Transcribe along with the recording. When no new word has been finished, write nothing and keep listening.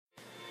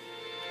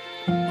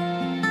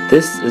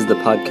This is the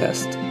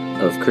podcast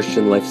of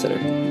Christian Life Center,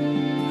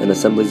 an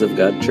Assemblies of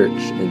God church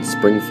in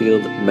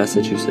Springfield,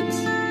 Massachusetts.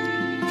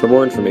 For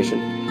more information,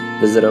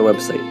 visit our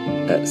website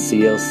at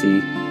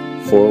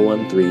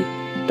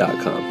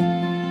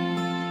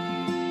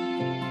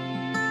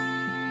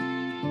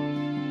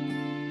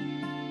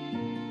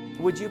clc413.com.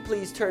 Would you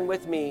please turn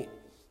with me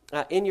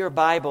in your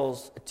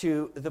Bibles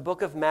to the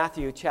book of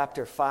Matthew,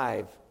 chapter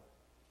 5.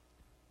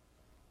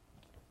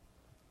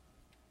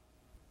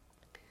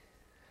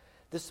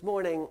 This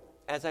morning,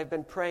 as I've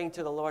been praying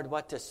to the Lord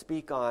what to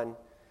speak on,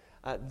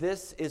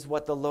 this is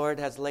what the Lord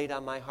has laid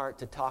on my heart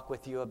to talk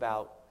with you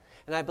about.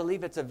 And I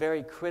believe it's a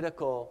very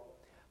critical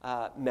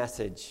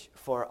message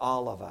for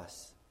all of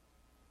us.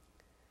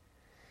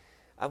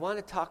 I want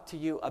to talk to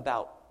you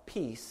about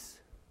peace,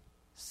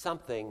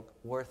 something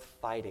worth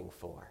fighting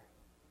for.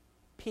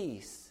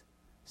 Peace,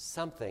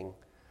 something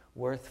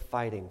worth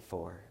fighting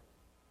for.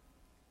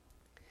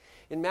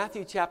 In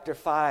Matthew chapter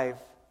 5,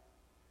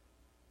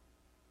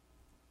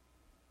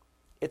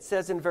 it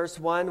says in verse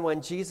 1,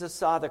 when Jesus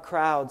saw the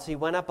crowds, he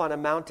went up on a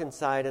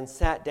mountainside and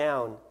sat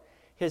down.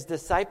 His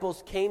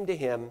disciples came to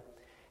him,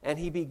 and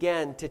he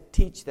began to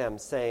teach them,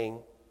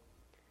 saying,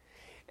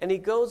 and he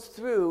goes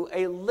through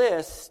a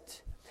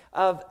list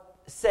of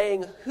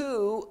saying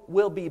who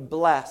will be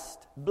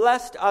blessed.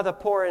 Blessed are the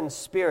poor in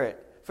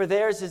spirit, for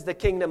theirs is the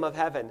kingdom of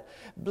heaven.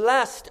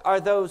 Blessed are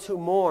those who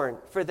mourn,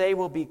 for they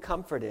will be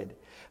comforted.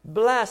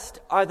 Blessed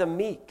are the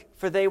meek,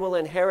 for they will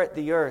inherit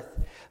the earth.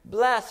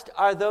 Blessed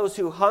are those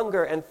who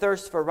hunger and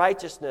thirst for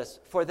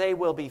righteousness, for they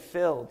will be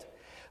filled.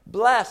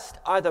 Blessed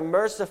are the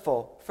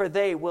merciful, for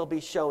they will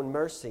be shown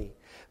mercy.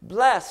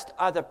 Blessed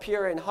are the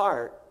pure in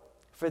heart,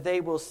 for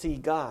they will see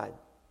God.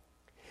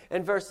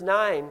 And verse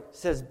 9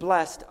 says,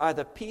 blessed are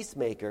the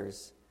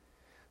peacemakers,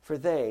 for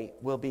they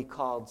will be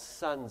called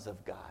sons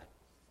of God.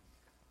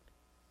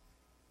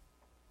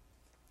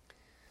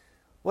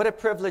 What a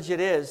privilege it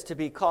is to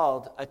be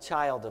called a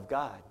child of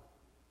God.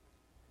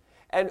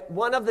 And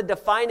one of the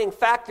defining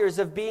factors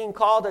of being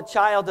called a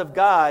child of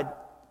God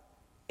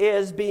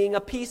is being a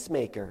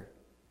peacemaker.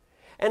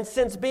 And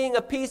since being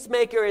a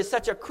peacemaker is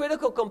such a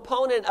critical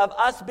component of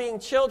us being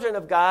children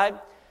of God,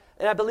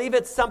 and I believe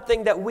it's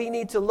something that we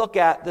need to look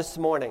at this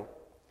morning.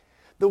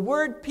 The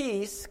word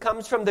peace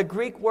comes from the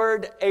Greek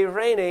word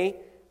eirene,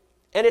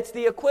 and it's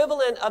the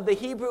equivalent of the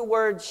Hebrew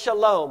word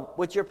shalom,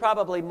 which you're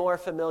probably more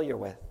familiar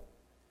with.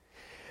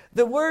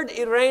 The word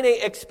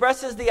eirene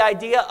expresses the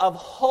idea of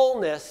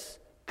wholeness,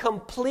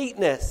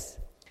 completeness,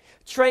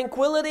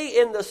 tranquility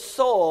in the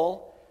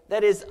soul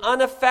that is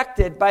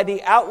unaffected by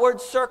the outward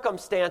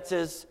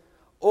circumstances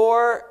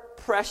or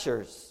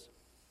pressures.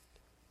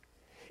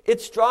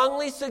 It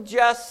strongly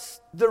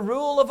suggests the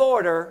rule of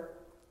order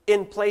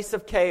in place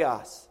of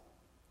chaos.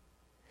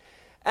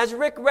 As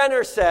Rick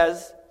Renner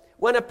says,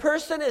 when a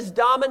person is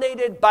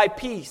dominated by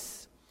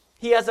peace,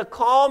 he has a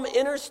calm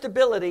inner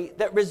stability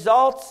that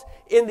results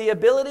in the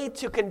ability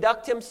to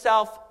conduct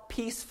himself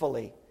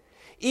peacefully,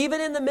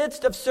 even in the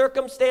midst of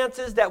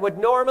circumstances that would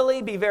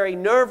normally be very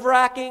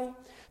nerve-wracking,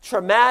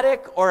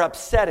 traumatic, or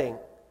upsetting.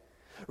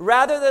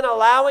 Rather than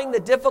allowing the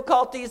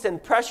difficulties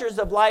and pressures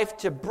of life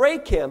to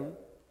break him,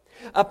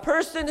 a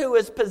person who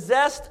is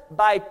possessed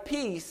by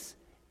peace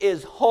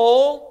is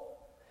whole,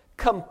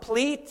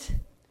 complete,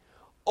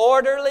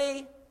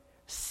 orderly,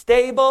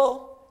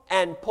 stable,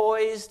 and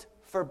poised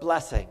for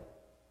blessing.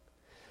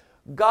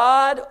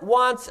 God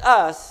wants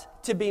us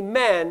to be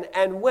men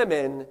and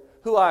women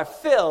who are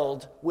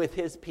filled with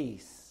his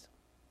peace.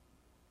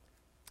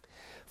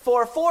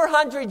 For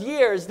 400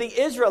 years,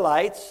 the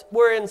Israelites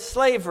were in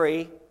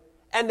slavery,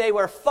 and they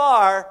were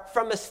far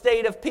from a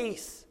state of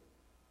peace.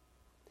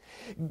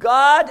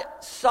 God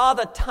saw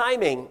the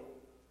timing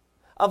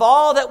of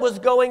all that was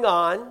going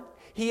on.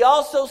 He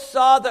also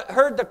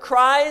heard the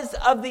cries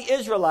of the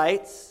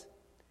Israelites.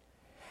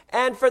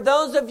 And for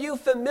those of you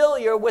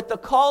familiar with the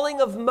calling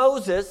of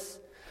Moses,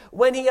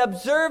 when he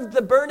observed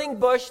the burning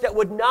bush that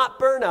would not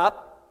burn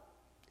up,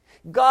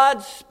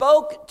 God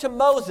spoke to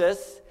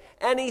Moses,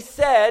 and he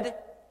said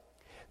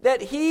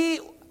that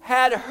he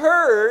had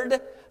heard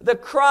the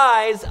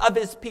cries of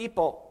his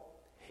people.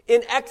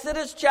 In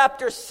Exodus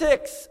chapter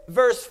 6,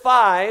 verse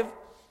 5,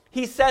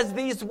 he says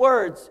these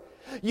words,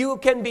 "You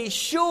can be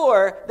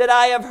sure that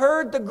I have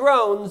heard the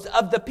groans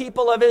of the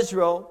people of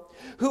Israel,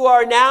 who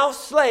are now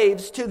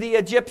slaves to the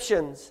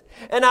Egyptians,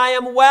 and I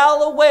am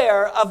well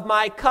aware of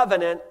my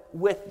covenant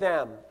with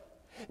them."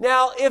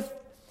 Now,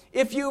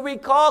 if you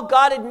recall,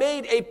 God had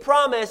made a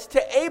promise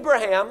to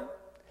Abraham,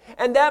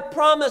 and that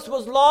promise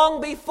was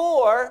long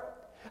before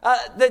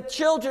the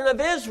children of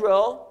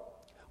Israel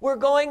were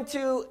going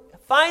to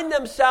find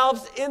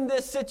themselves in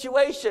this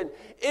situation.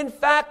 In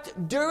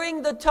fact,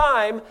 during the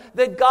time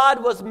that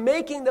God was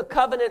making the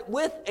covenant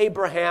with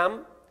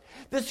Abraham,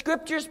 the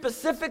scripture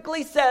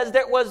specifically says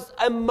there was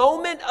a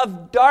moment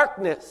of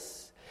darkness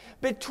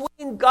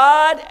between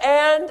God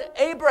and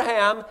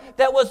Abraham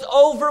that was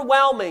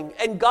overwhelming.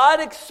 And God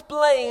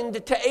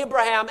explained to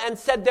Abraham and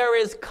said, there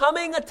is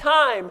coming a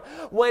time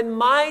when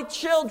my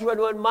children,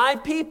 when my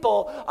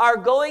people are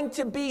going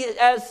to be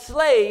as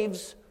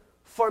slaves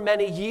for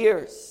many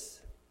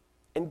years.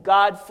 And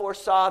God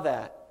foresaw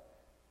that.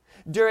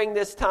 During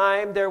this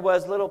time, there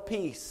was little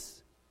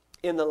peace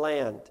in the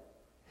land.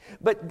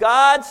 But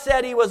God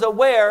said he was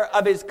aware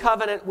of his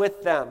covenant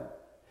with them.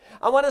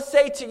 I want to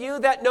say to you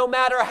that no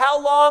matter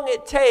how long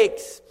it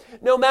takes,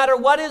 no matter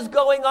what is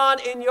going on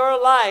in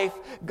your life,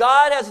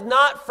 God has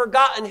not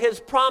forgotten his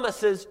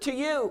promises to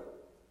you.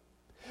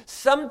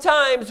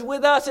 Sometimes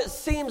with us, it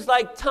seems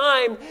like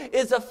time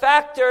is a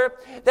factor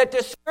that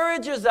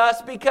discourages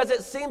us because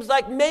it seems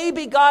like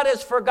maybe God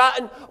has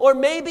forgotten or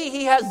maybe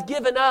he has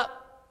given up.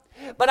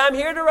 But I'm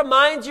here to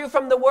remind you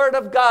from the Word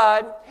of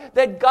God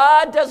that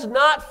God does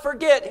not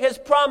forget his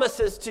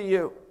promises to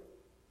you.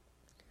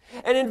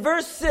 And in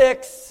verse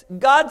 6,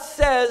 God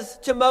says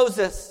to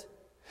Moses,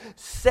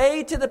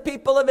 "Say to the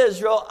people of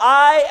Israel,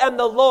 I am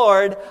the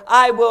Lord.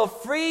 I will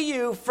free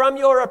you from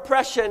your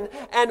oppression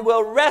and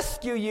will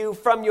rescue you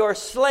from your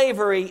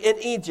slavery in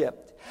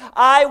Egypt.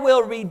 I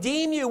will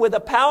redeem you with a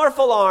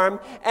powerful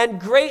arm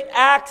and great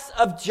acts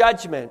of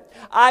judgment.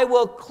 I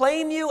will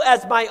claim you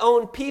as my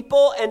own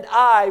people, and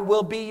I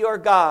will be your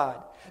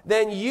God.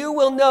 Then you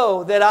will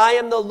know that I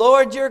am the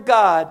Lord your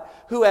God,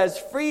 who has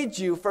freed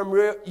you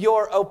from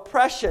your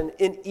oppression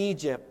in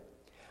Egypt.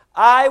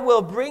 I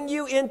will bring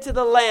you into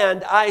the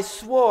land I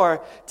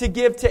swore to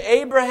give to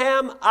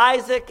Abraham,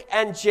 Isaac,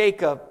 and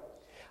Jacob.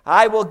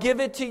 I will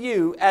give it to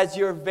you as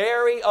your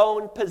very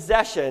own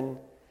possession.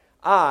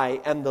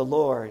 I am the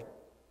Lord."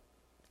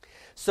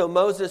 So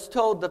Moses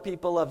told the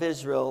people of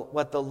Israel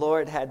what the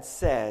Lord had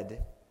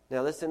said.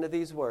 Now listen to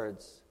these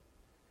words.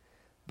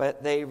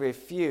 But they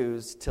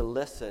refused to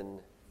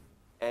listen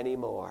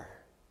anymore.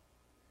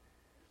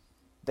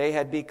 They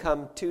had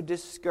become too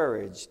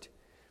discouraged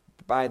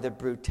by the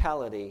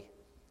brutality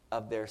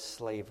of their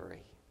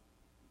slavery.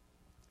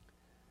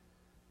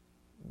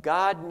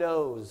 God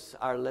knows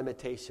our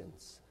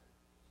limitations.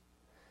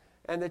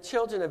 And the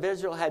children of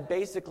Israel had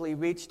basically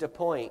reached a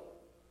point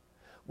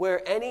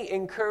where any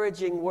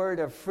encouraging word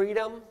of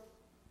freedom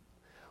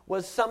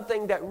was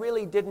something that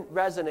really didn't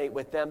resonate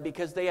with them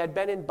because they had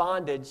been in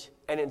bondage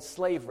and in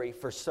slavery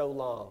for so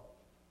long.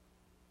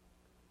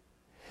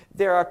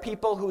 There are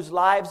people whose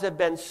lives have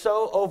been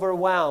so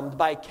overwhelmed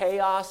by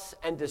chaos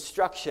and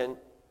destruction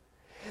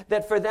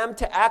that for them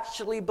to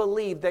actually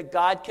believe that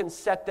God can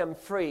set them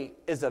free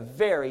is a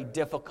very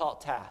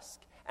difficult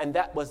task. And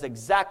that was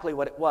exactly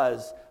what it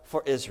was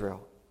for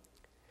Israel.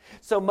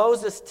 So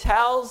Moses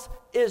tells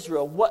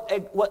Israel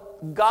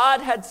what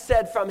God had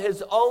said from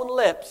his own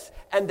lips,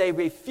 and they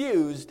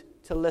refused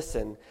to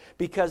listen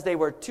because they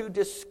were too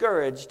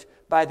discouraged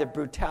by the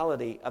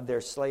brutality of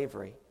their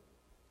slavery.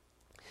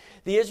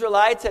 The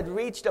Israelites had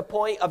reached a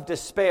point of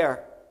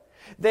despair.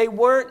 They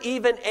weren't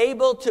even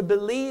able to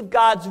believe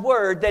God's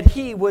word that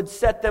he would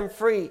set them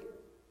free.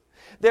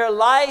 Their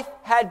life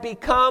had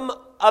become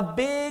a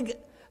big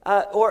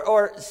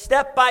or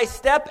step by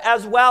step,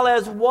 as well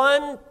as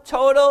one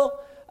total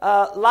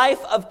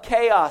life of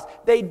chaos.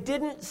 They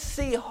didn't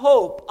see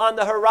hope on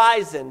the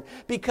horizon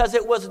because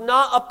it was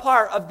not a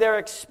part of their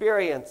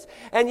experience.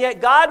 And yet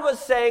God was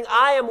saying,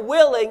 I am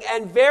willing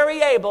and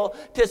very able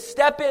to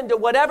step into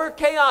whatever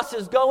chaos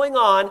is going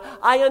on.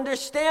 I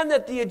understand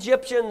that the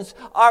Egyptians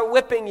are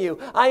whipping you.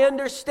 I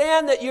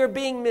understand that you're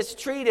being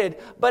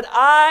mistreated. But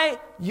I,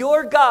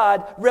 your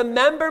God,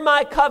 remember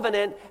my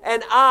covenant,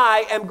 and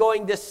I am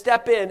going to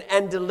step in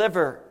and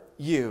deliver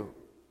you.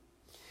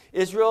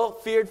 Israel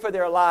feared for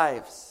their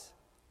lives.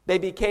 They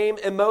became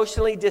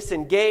emotionally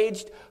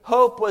disengaged.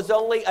 Hope was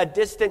only a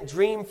distant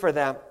dream for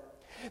them.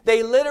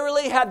 They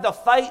literally had the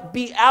fight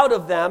beat out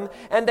of them,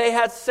 and they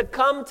had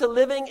succumbed to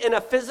living in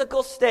a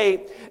physical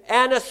state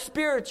and a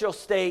spiritual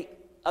state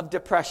of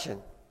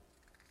depression.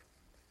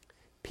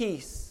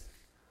 Peace,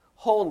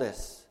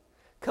 wholeness,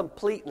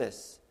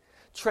 completeness,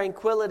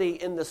 tranquility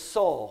in the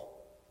soul,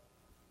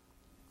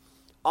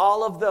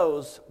 all of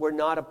those were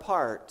not a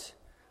part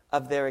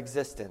of their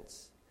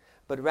existence.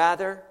 But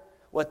rather,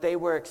 what they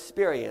were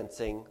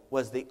experiencing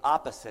was the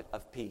opposite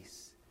of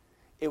peace.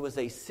 It was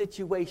a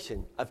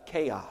situation of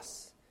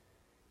chaos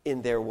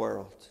in their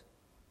world.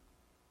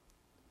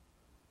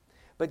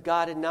 But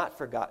God had not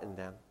forgotten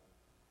them.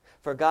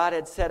 For God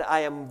had said, I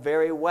am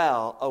very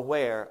well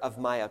aware of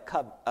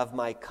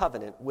my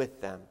covenant with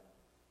them.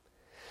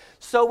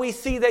 So we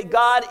see that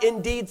God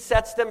indeed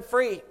sets them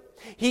free.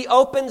 He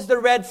opens the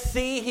Red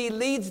Sea. He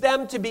leads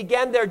them to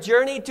begin their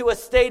journey to a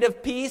state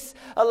of peace,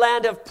 a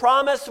land of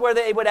promise where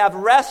they would have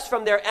rest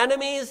from their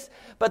enemies,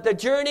 but the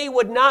journey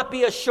would not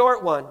be a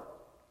short one.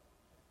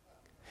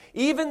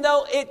 Even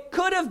though it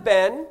could have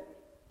been,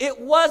 it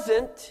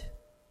wasn't.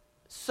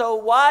 So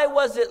why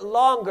was it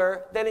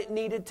longer than it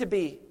needed to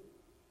be?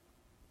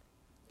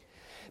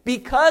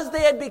 Because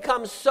they had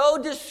become so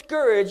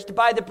discouraged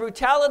by the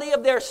brutality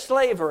of their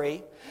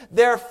slavery,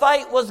 their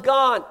fight was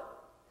gone.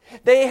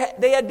 They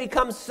had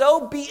become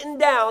so beaten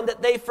down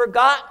that they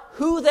forgot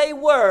who they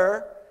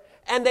were,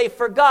 and they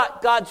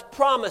forgot God's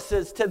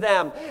promises to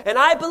them. And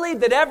I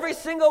believe that every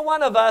single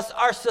one of us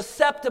are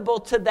susceptible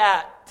to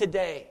that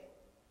today.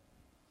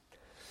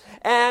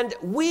 And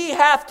we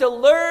have to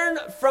learn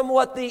from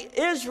what the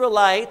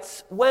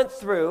Israelites went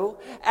through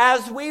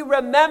as we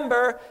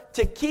remember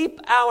to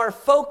keep our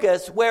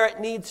focus where it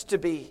needs to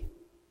be.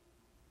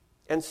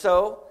 And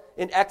so,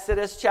 in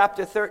Exodus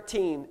chapter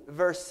 13,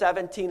 verse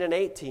 17 and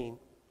 18,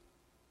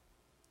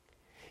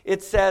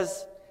 it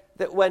says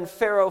that when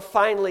Pharaoh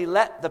finally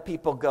let the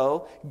people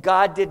go,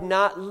 God did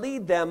not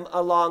lead them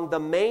along the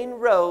main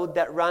road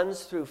that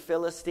runs through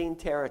Philistine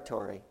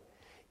territory,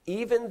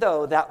 even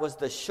though that was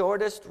the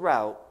shortest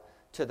route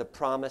to the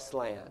promised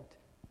land.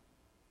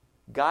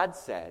 God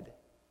said,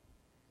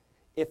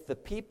 if the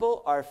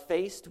people are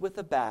faced with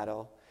a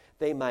battle,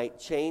 they might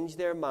change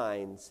their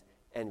minds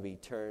and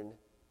return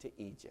to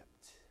Egypt.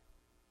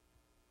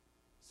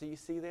 So you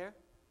see there?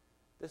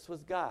 This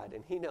was God,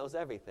 and He knows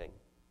everything.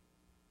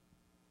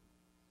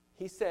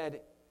 He said,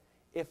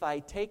 if I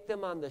take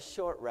them on the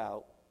short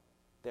route,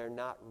 they're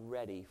not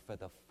ready for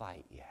the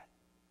fight yet.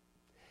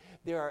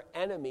 There are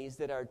enemies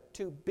that are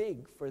too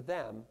big for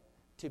them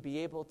to be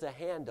able to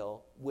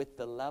handle with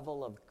the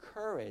level of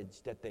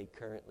courage that they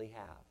currently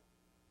have.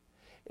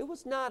 It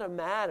was not a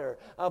matter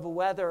of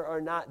whether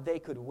or not they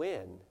could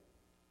win,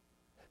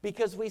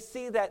 because we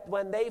see that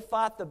when they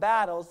fought the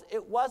battles,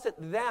 it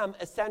wasn't them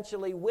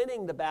essentially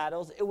winning the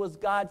battles, it was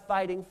God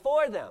fighting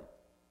for them.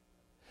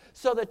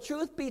 So the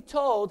truth be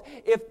told,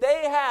 if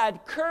they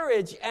had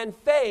courage and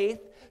faith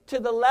to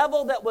the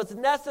level that was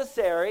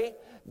necessary,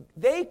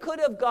 they could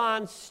have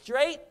gone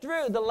straight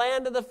through the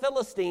land of the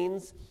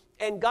Philistines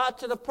and got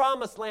to the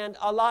promised land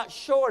a lot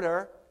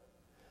shorter.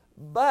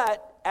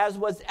 But as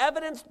was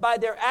evidenced by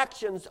their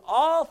actions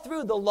all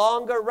through the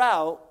longer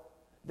route,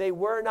 they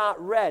were not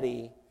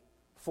ready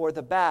for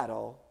the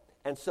battle.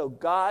 And so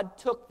God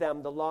took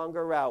them the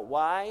longer route.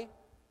 Why?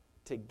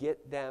 To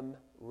get them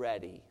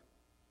ready.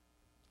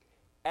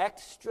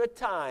 Extra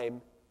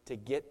time to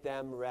get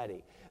them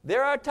ready.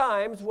 There are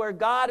times where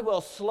God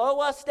will slow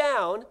us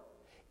down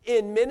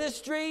in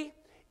ministry,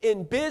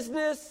 in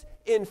business,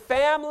 in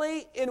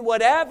family, in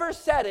whatever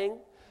setting,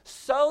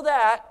 so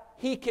that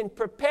He can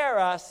prepare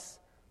us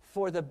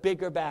for the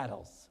bigger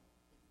battles.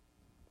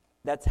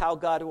 That's how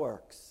God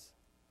works.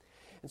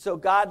 And so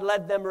God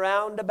led them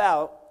round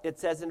about, it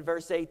says in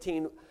verse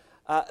 18,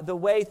 the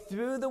way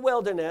through the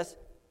wilderness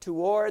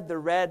toward the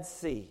Red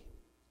Sea.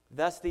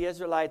 Thus the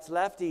Israelites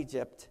left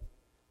Egypt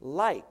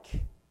like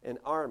an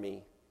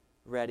army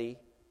ready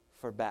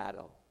for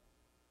battle.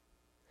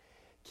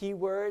 Key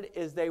word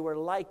is they were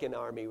like an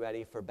army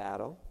ready for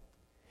battle.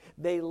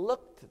 They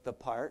looked the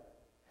part,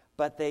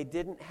 but they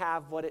didn't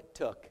have what it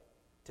took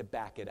to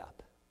back it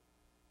up.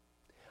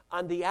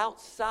 On the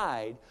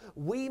outside,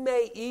 we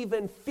may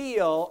even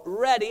feel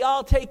ready.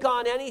 I'll take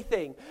on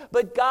anything.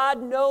 But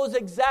God knows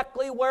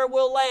exactly where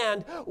we'll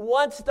land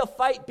once the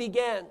fight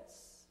begins.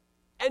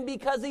 And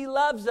because He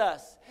loves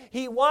us,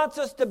 He wants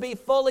us to be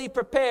fully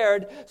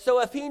prepared.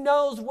 So if He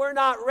knows we're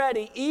not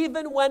ready,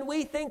 even when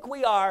we think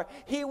we are,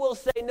 He will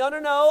say,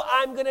 no,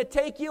 I'm going to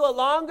take you a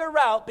longer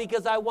route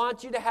because I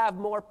want you to have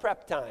more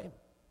prep time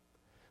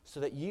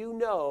so that you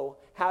know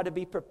how to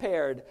be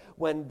prepared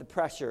when the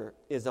pressure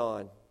is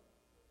on.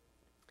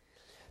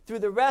 Through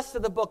the rest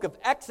of the book of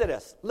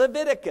Exodus,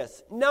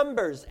 Leviticus,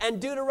 Numbers, and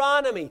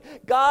Deuteronomy,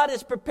 God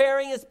is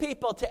preparing His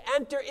people to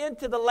enter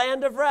into the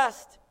land of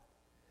rest,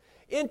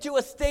 into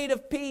a state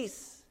of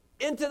peace,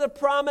 into the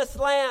promised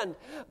land.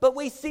 But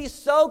we see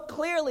so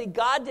clearly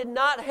God did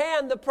not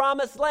hand the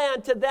promised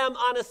land to them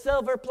on a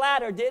silver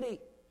platter, did He?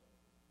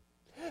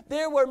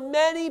 There were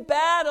many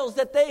battles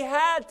that they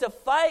had to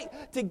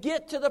fight to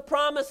get to the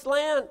promised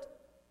land.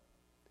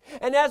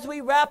 And as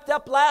we wrapped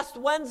up last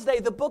Wednesday,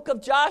 the book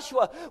of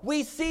Joshua,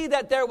 we see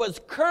that there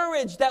was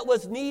courage that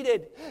was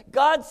needed.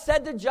 God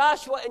said to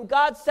Joshua, and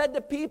God said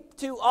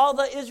to all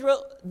the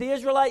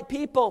Israelite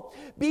people,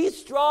 be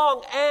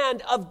strong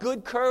and of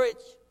good courage.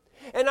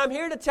 And I'm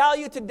here to tell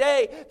you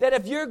today that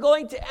if you're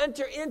going to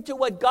enter into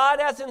what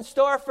God has in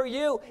store for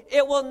you,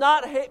 it will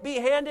not be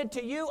handed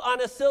to you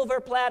on a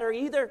silver platter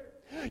either.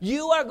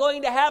 You are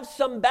going to have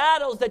some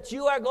battles that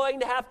you are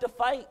going to have to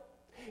fight.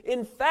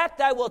 In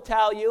fact, I will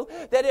tell you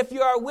that if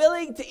you are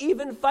willing to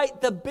even fight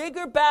the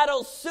bigger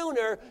battles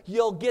sooner,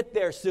 you'll get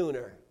there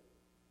sooner.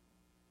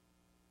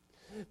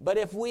 But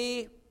if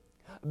we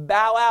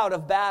bow out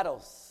of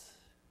battles,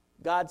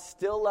 God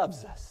still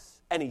loves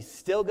us, and He's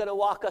still going to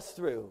walk us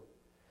through,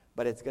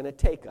 but it's going to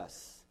take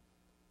us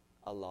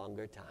a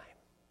longer time.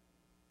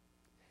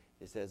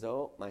 He says,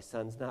 oh, my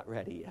son's not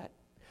ready yet.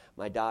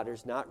 My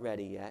daughter's not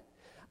ready yet.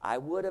 I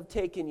would have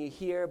taken you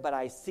here, but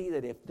I see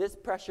that if this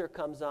pressure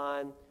comes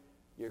on,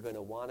 you're going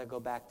to want to go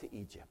back to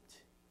Egypt.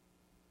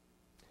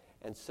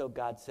 And so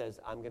God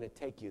says, I'm going to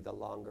take you the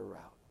longer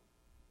route.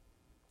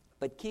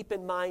 But keep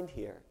in mind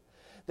here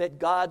that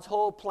God's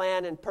whole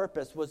plan and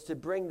purpose was to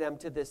bring them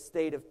to this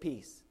state of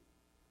peace,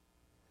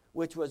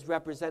 which was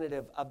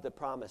representative of the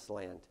promised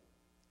land.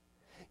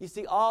 You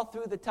see, all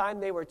through the time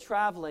they were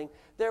traveling,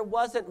 there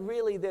wasn't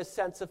really this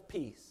sense of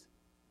peace.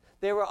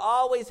 They were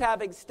always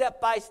having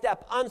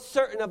step-by-step,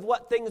 uncertain of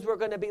what things were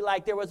going to be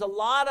like. There was a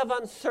lot of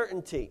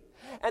uncertainty.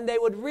 And they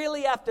would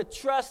really have to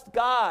trust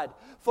God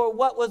for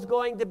what was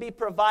going to be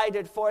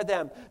provided for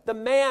them. The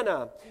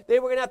manna, they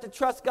were going to have to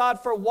trust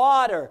God for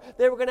water.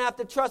 They were going to have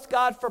to trust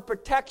God for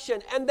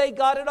protection. And they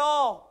got it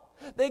all.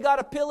 They got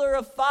a pillar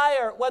of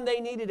fire when they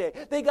needed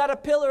it. They got a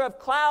pillar of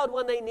cloud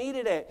when they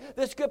needed it.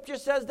 The scripture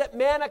says that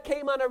manna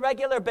came on a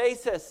regular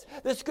basis.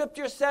 The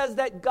scripture says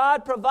that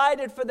God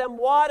provided for them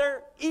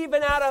water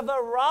even out of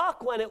a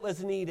rock when it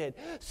was needed.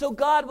 So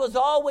God was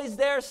always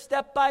there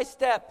step by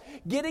step,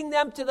 getting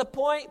them to the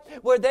point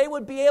where they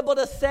would be able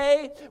to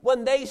say,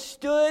 when they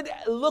stood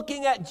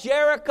looking at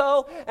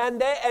Jericho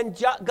and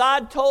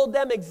God told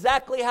them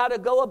exactly how to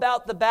go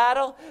about the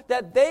battle,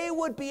 that they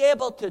would be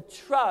able to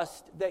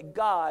trust that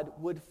God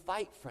would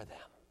fight for them.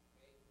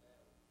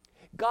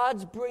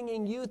 God's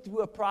bringing you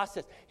through a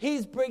process.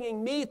 He's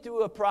bringing me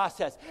through a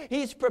process.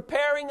 He's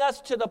preparing us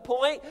to the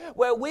point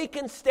where we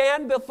can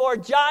stand before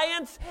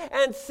giants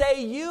and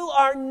say, "You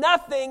are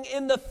nothing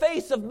in the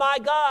face of my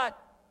God."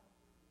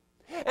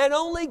 And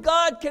only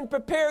God can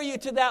prepare you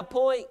to that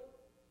point.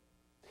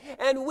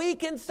 And we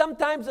can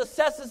sometimes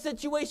assess a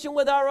situation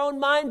with our own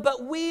mind,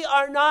 but we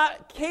are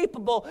not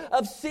capable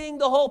of seeing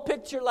the whole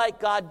picture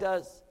like God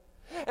does.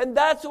 And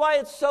that's why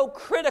it's so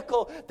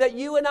critical that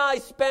you and I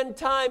spend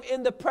time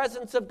in the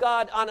presence of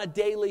God on a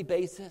daily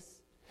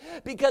basis.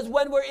 Because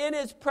when we're in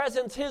His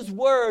presence, His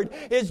Word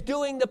is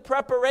doing the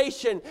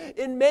preparation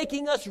in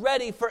making us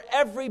ready for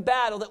every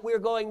battle that we're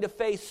going to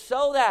face,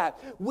 so that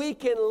we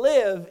can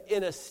live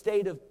in a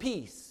state of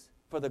peace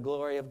for the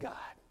glory of God.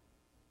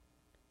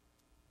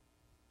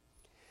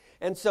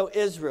 And so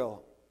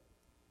Israel,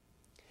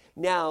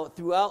 now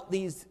throughout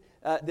this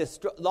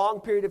long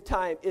period of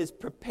time, is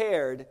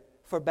prepared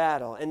for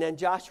battle. And then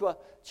Joshua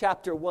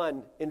chapter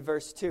 1 in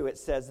verse 2, it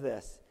says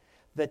this: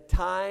 "The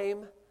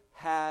time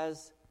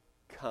has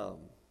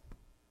come."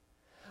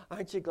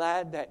 Aren't you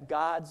glad that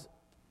God's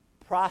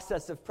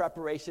process of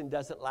preparation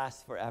doesn't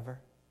last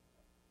forever?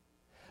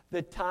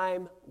 The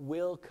time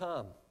will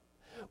come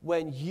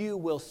when you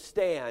will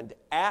stand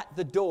at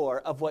the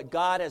door of what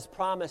God has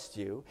promised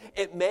you.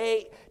 It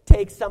may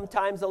take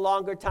sometimes a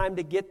longer time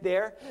to get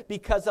there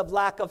because of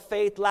lack of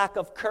faith, lack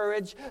of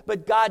courage,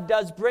 but God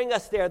does bring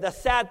us there. The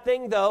sad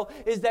thing, though,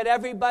 is that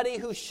everybody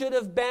who should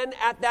have been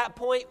at that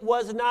point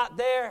was not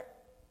there.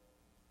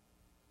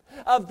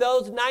 Of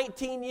those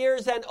 19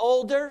 years and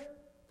older,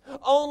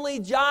 only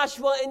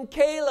Joshua and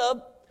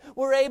Caleb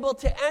were able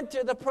to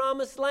enter the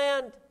promised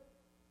land.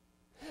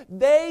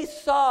 They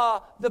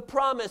saw the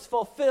promise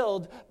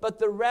fulfilled, but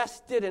the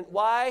rest didn't.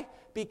 Why?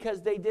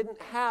 Because they didn't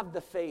have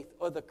the faith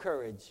or the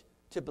courage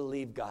to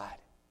believe God.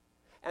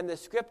 And the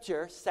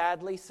scripture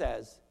sadly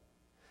says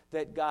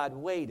that God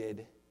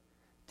waited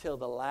till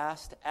the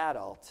last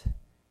adult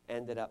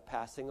ended up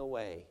passing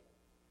away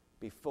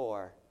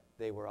before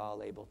they were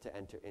all able to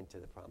enter into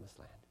the promised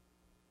land.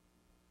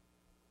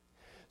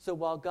 So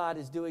while God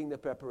is doing the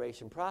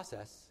preparation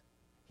process,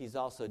 He's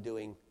also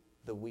doing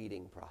the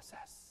weeding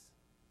process.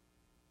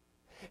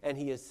 And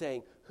He is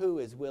saying, who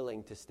is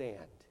willing to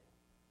stand?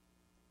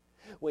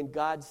 When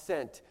God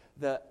sent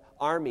the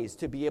armies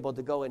to be able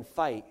to go and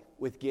fight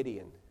with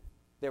Gideon,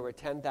 there were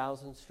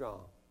 10,000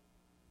 strong.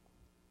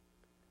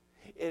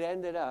 It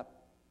ended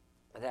up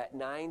that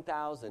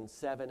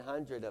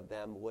 9,700 of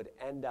them would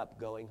end up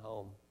going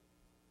home.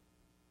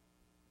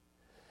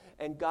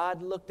 And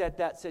God looked at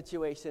that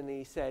situation and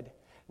He said,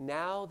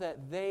 now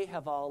that they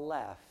have all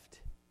left,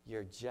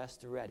 you're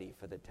just ready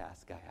for the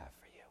task I have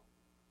for you.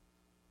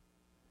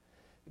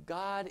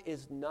 God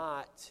is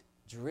not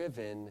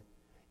driven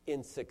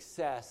in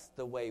success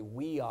the way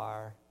we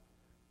are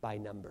by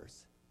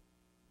numbers.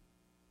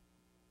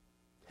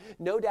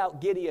 No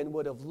doubt Gideon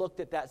would have looked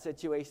at that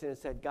situation and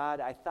said, God,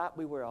 I thought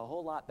we were a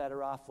whole lot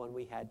better off when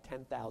we had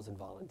 10,000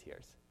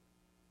 volunteers.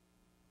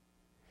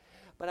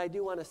 But I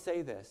do want to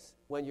say this.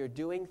 When you're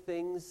doing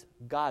things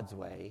God's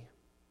way,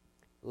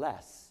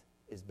 less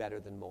is better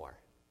than more.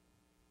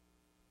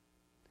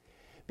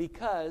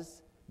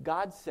 Because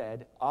God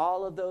said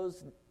all of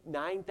those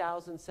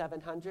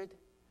 9,700,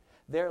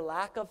 their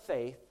lack of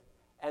faith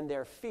and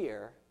their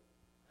fear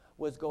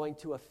was going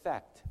to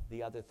affect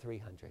the other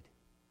 300.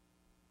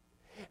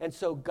 And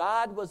so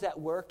God was at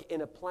work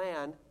in a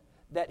plan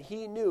that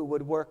He knew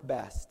would work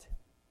best.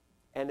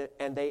 And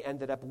they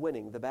ended up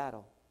winning the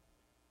battle.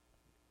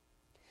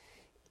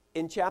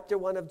 In chapter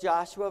 1 of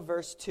Joshua,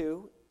 verse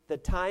 2, the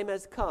time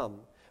has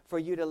come for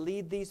you to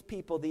lead these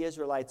people, the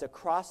Israelites,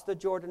 across the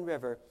Jordan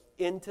River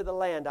into the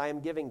land I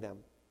am giving them.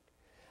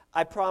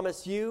 I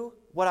promise you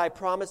what I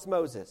promised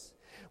Moses.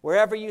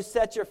 Wherever you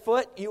set your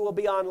foot, you will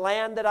be on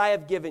land that I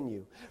have given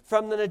you.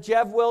 From the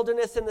Negev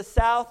wilderness in the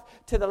south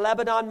to the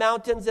Lebanon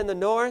mountains in the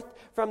north,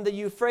 from the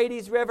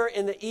Euphrates River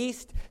in the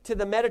east to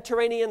the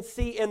Mediterranean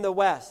Sea in the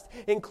west,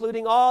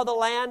 including all the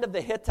land of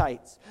the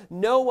Hittites.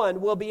 No one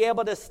will be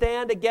able to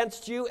stand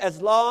against you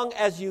as long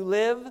as you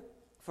live,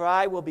 for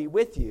I will be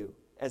with you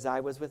as I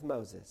was with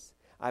Moses.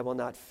 I will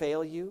not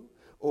fail you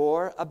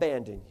or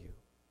abandon you.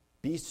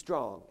 Be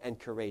strong and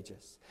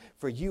courageous,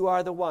 for you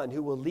are the one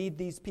who will lead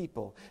these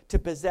people to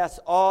possess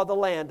all the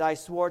land I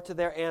swore to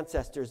their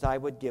ancestors I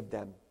would give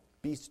them.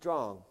 Be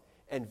strong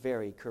and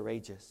very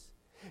courageous.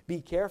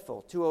 Be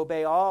careful to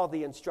obey all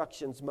the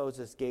instructions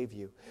Moses gave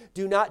you.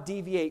 Do not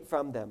deviate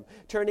from them,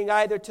 turning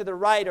either to the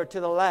right or to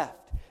the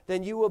left.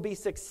 Then you will be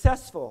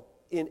successful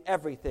in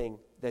everything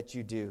that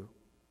you do.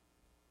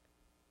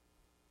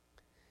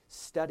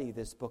 Study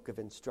this book of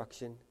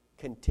instruction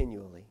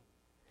continually.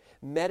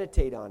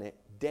 Meditate on it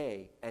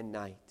day and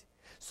night,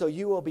 so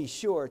you will be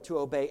sure to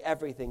obey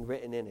everything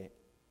written in it.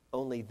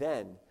 Only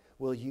then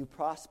will you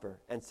prosper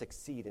and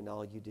succeed in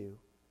all you do.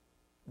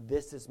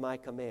 This is my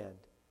command.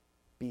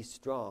 Be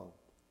strong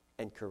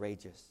and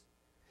courageous.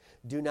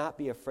 Do not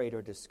be afraid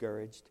or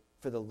discouraged,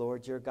 for the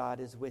Lord your God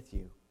is with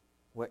you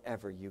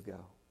wherever you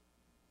go.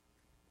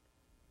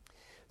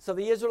 So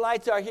the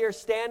Israelites are here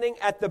standing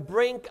at the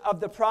brink of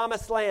the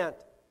promised land.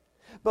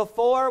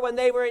 Before, when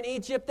they were in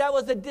Egypt, that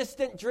was a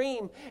distant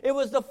dream. It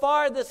was the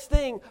farthest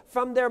thing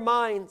from their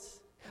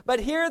minds. But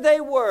here they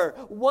were,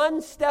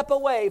 one step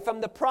away from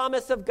the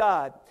promise of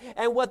God.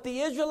 And what the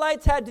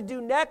Israelites had to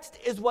do next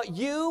is what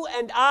you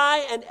and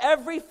I and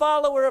every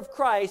follower of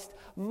Christ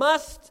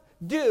must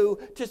do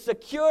to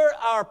secure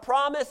our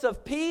promise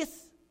of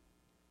peace.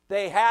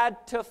 They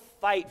had to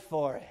fight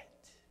for it.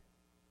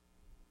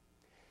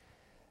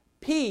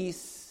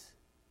 Peace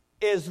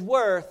is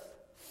worth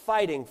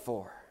fighting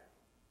for.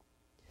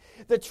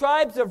 The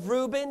tribes of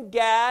Reuben,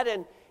 Gad,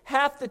 and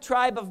half the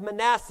tribe of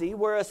Manasseh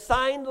were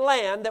assigned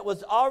land that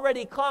was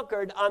already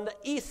conquered on the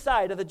east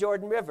side of the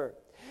Jordan River.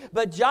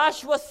 But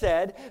Joshua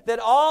said that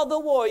all the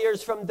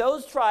warriors from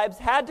those tribes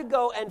had to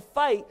go and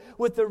fight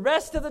with the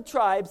rest of the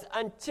tribes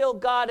until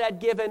God had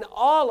given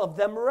all of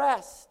them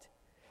rest.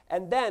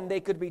 And then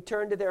they could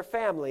return to their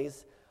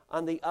families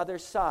on the other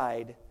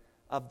side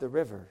of the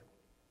river.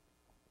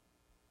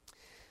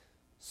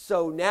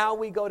 So now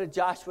we go to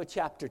Joshua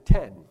chapter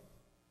 10.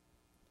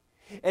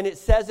 And it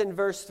says in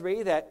verse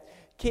 3 that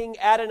King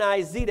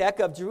Adonizedek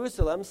of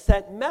Jerusalem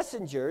sent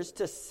messengers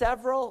to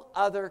several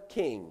other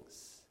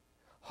kings,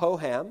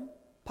 Hoham,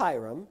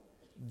 Piram,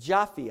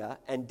 Japhia,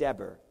 and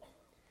Deber.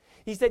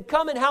 He said,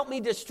 come and help me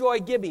destroy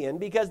Gibeon,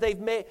 because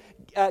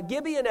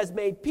Gibeon has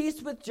made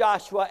peace with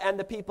Joshua and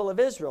the people of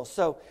Israel.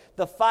 So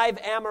the 5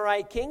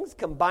 Amorite kings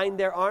combined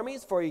their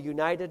armies for a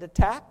united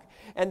attack,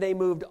 and they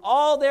moved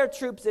all their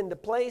troops into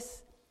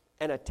place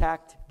and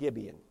attacked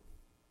Gibeon.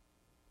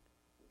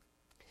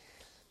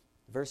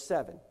 Verse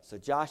 7, so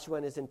Joshua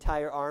and his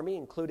entire army,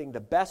 including the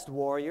best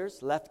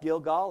warriors, left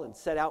Gilgal and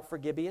set out for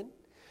Gibeon.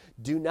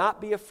 Do not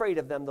be afraid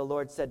of them, the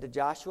Lord said to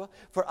Joshua,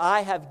 for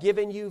I have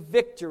given you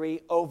victory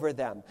over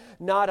them.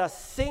 Not a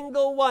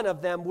single one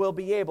of them will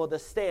be able to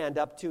stand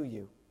up to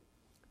you.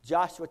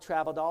 Joshua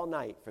traveled all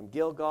night from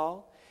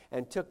Gilgal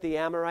and took the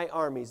Amorite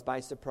armies by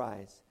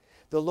surprise.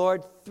 The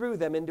Lord threw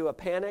them into a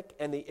panic,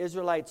 and the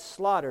Israelites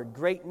slaughtered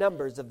great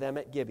numbers of them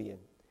at Gibeon.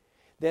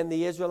 Then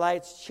the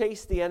Israelites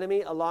chased the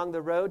enemy along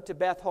the road to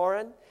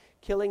Beth-horon,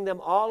 killing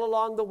them all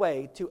along the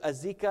way to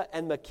Azekah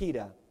and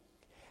Makkedah.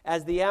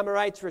 As the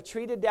Amorites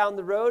retreated down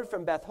the road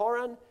from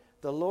Beth-horon,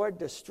 the Lord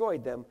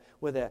destroyed them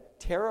with a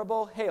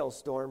terrible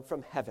hailstorm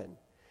from heaven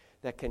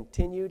that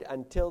continued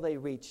until they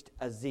reached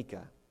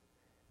Azekah.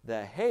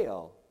 The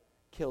hail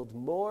killed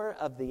more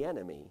of the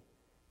enemy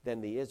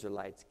than the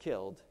Israelites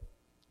killed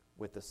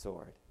with the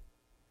sword.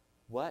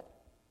 What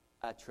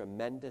a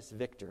tremendous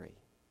victory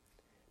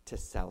to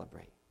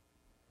celebrate.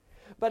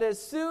 But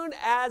as soon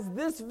as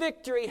this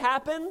victory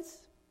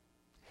happens,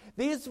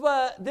 this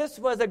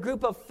was a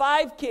group of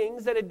 5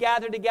 kings that had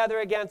gathered together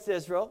against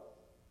Israel.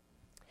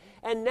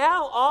 And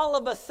now all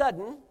of a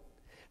sudden,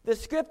 the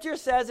scripture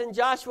says in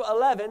Joshua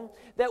 11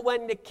 that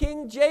when the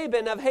king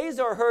Jabin of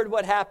Hazor heard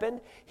what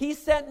happened, he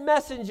sent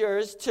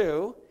messengers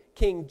to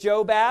King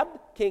Jobab,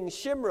 King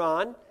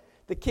Shimron,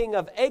 the king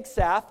of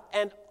Aksaph,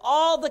 and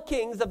all the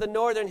kings of the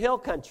northern hill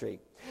country.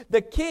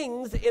 The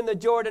kings in the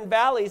Jordan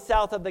Valley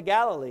south of the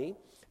Galilee,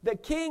 the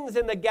kings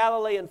in the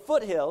Galilean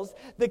foothills,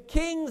 the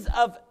kings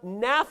of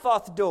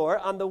Naphoth Dor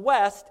on the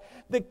west,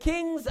 the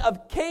kings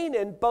of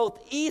Canaan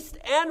both east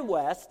and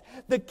west,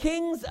 the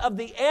kings of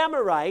the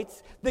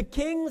Amorites, the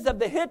kings of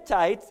the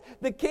Hittites,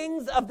 the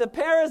kings of the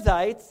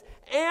Perizzites,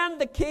 and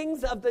the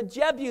kings of the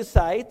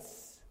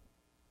Jebusites,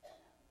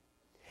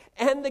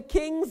 and the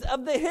kings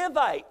of the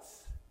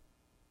Hivites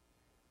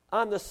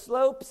on the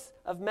slopes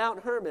of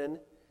Mount Hermon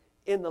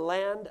in the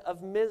land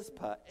of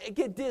Mizpah. I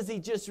get dizzy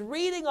just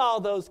reading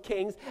all those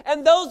kings,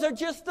 and those are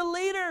just the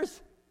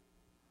leaders.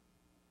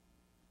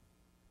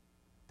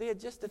 They had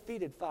just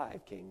defeated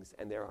 5 kings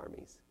and their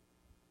armies.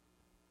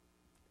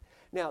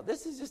 Now,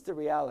 this is just the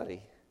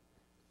reality.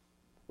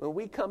 When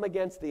we come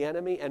against the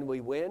enemy and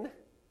we win,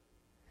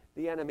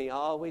 the enemy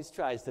always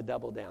tries to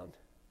double down.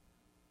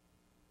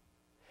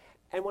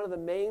 And one of the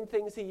main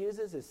things he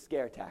uses is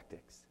scare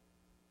tactics.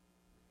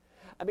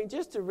 I mean,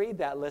 just to read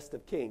that list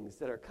of kings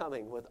that are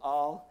coming with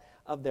all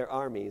of their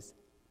armies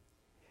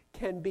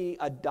can be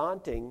a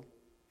daunting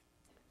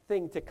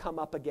thing to come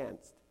up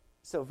against.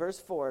 So verse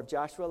 4 of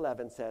Joshua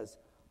 11 says,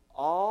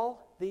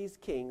 all these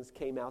kings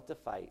came out to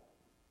fight.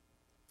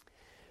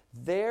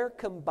 Their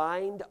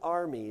combined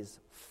armies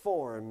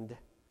formed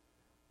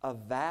a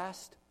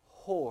vast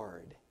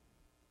horde.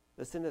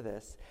 Listen to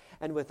this.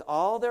 And with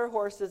all their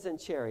horses and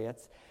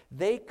chariots,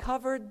 they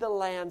covered the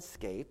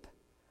landscape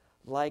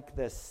like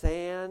the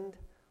sand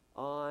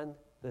on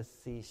the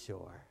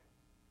seashore.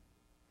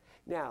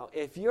 Now,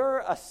 if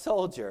you're a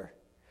soldier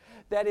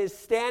that is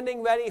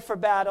standing ready for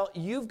battle,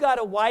 you've got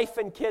a wife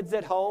and kids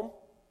at home,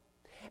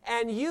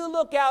 and you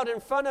look out in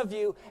front of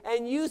you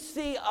and you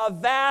see a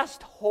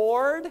vast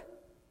horde,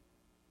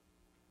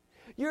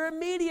 your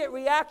immediate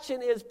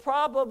reaction is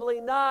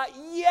probably not,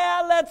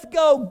 yeah, let's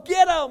go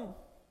get them.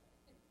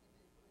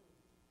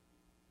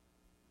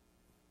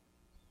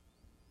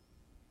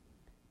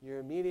 Your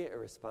immediate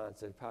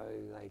response is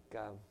probably like,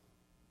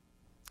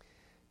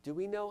 do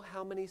we know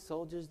how many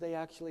soldiers they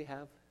actually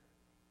have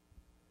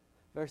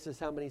versus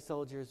how many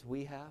soldiers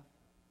we have?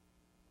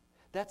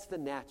 That's the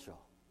natural.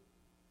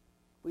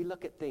 We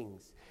look at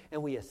things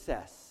and we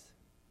assess.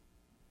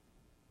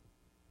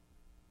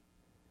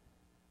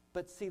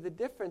 But see, the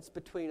difference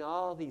between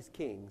all these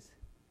kings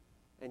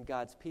and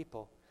God's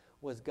people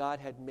was God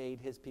had made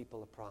his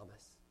people a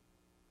promise.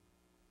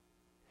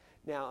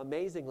 Now,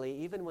 amazingly,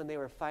 even when they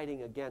were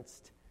fighting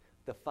against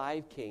the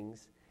 5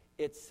 kings,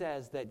 it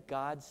says that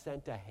God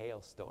sent a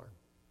hailstorm.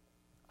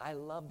 I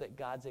love that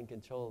God's in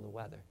control of the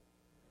weather,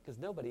 because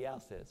nobody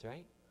else is,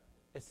 right?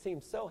 It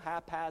seems so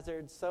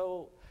haphazard,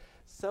 so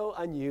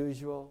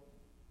unusual,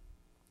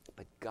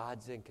 but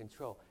God's in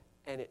control.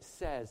 And it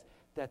says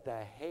that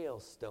the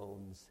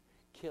hailstones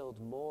killed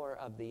more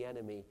of the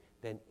enemy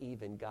than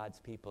even God's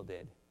people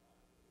did.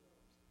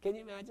 Can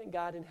you imagine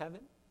God in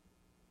heaven?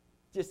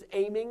 Just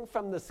aiming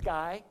from the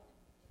sky.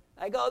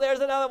 I go, there's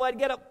another one,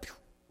 get up.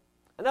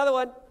 Another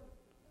one.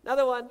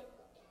 Another one.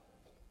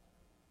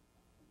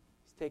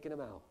 He's taking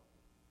them out.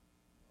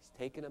 He's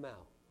taking them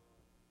out.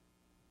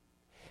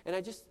 And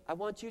I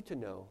want you to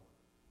know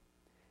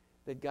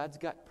that God's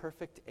got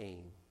perfect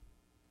aim.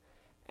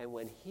 And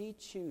when he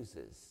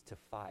chooses to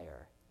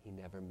fire, he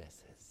never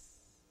misses.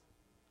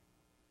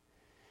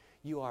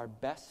 You are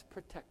best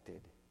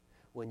protected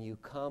when you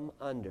come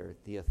under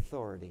the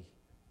authority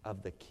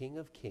of the King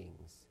of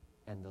Kings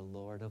and the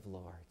Lord of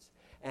Lords.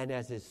 And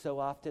as is so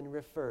often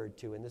referred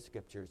to in the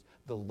Scriptures,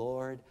 the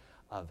Lord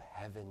of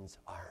heaven's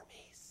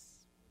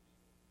armies.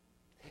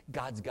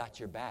 God's got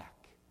your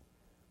back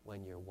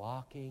when you're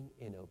walking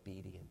in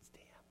obedience to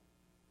him.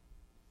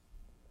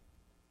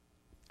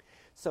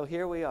 So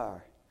here we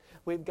are.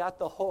 We've got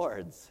the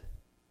hordes.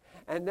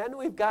 And then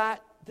we've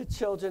got the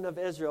children of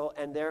Israel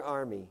and their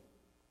army.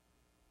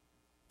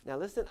 Now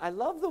listen, I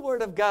love the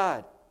Word of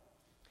God,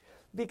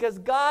 because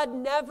God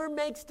never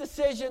makes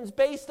decisions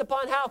based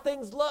upon how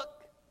things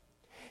look.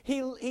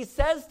 He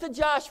says to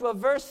Joshua,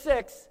 verse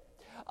 6,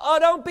 oh,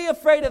 don't be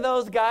afraid of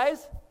those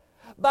guys.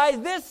 By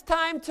this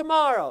time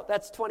tomorrow,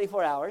 that's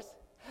 24 hours,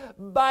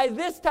 by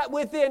this time,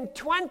 within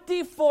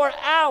 24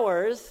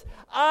 hours,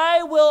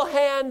 I will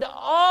hand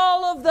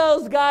all of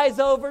those guys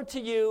over to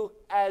you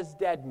as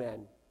dead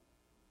men.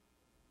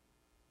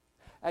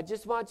 I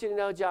just want you to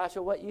know,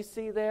 Joshua, what you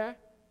see there,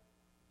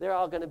 they're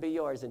all going to be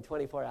yours in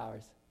 24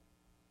 hours.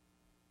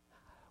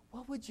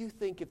 What would you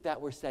think if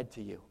that were said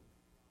to you?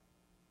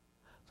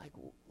 Like,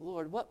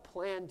 Lord, what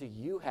plan do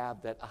you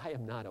have that I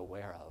am not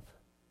aware of?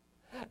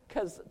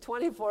 Because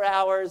 24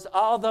 hours,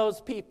 all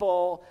those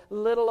people,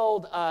 little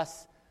old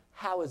us,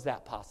 how is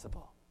that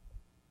possible?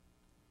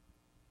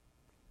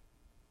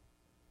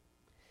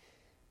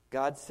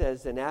 God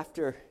says, and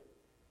after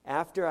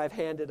I've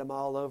handed them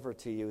all over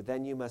to you,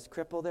 then you must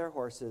cripple their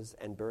horses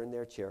and burn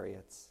their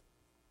chariots.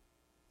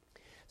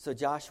 So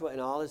Joshua and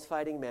all his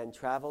fighting men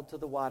traveled to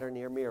the water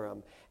near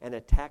Merom and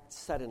attacked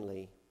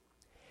suddenly.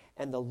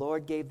 And the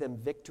Lord gave them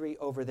victory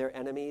over their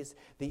enemies.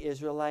 The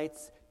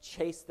Israelites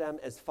chased them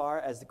as far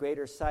as the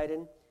greater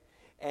Sidon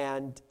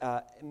and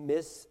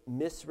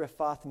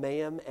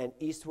Misrephoth-maim and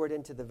eastward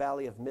into the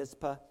valley of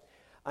Mizpah,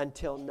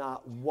 until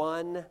not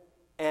one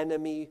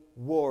enemy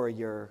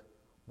warrior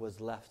was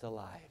left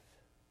alive.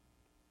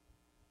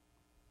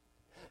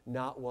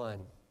 Not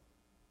one.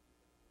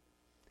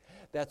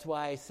 That's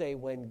why I say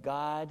when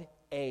God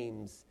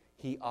aims,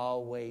 he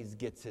always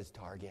gets his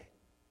target.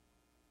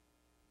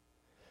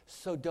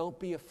 So don't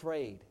be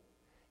afraid.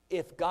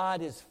 If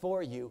God is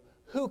for you,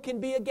 who can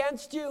be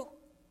against you?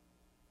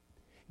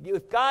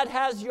 If God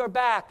has your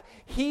back,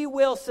 he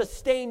will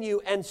sustain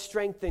you and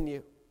strengthen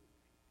you.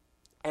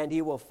 And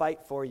he will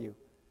fight for you.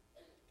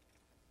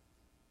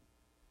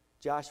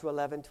 Joshua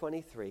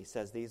 11:23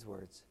 says these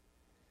words.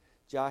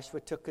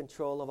 Joshua took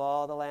control of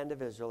all the land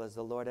of Israel as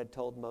the Lord had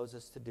told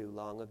Moses to do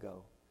long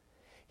ago.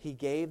 He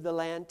gave the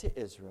land to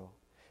Israel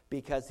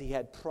because he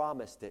had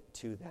promised it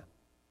to them.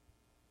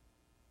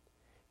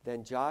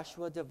 Then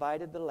Joshua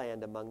divided the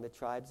land among the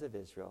tribes of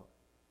Israel.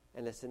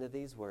 And listen to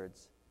these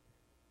words.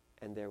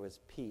 And there was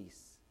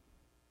peace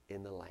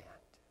in the land.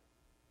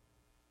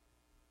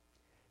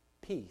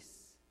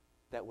 Peace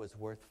that was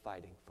worth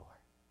fighting for.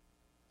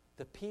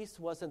 The peace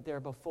wasn't there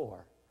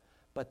before,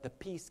 but the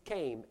peace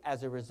came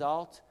as a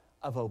result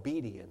of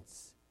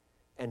obedience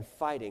and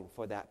fighting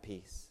for that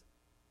peace.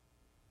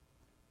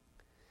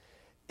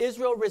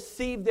 Israel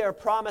received their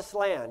promised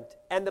land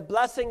and the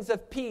blessings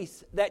of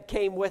peace that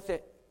came with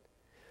it.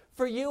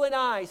 For you and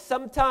I,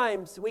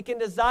 sometimes we can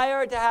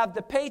desire to have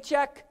the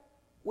paycheck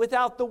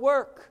without the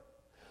work,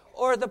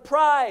 or the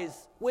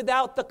prize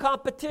without the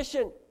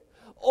competition,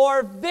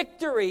 or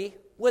victory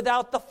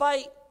without the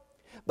fight.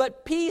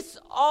 But peace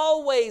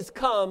always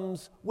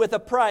comes with a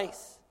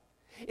price.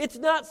 It's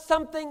not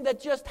something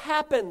that just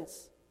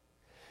happens.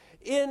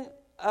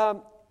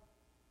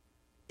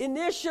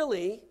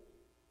 Initially,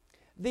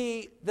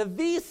 the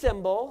V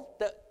symbol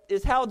that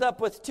is held up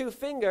with two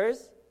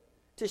fingers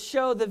to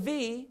show the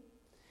V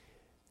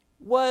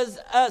was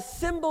a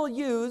symbol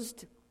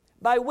used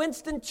by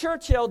Winston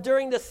Churchill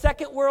during the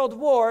Second World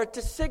War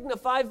to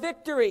signify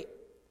victory.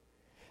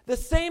 The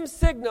same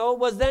signal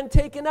was then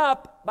taken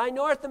up by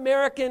North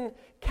American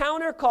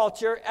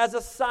counterculture as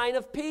a sign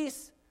of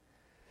peace.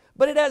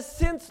 But it has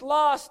since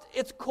lost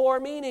its core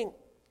meaning.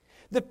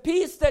 The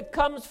peace that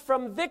comes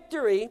from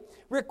victory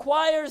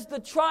requires the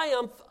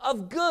triumph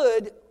of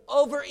good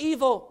over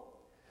evil,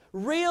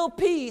 real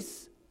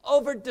peace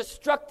over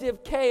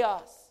destructive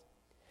chaos.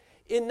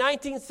 In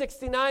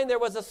 1969, there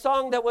was a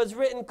song that was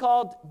written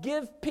called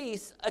 "Give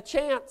Peace a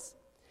Chance,"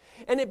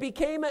 and it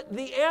became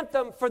the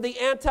anthem for the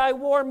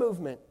anti-war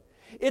movement.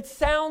 It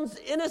sounds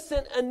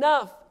innocent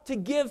enough to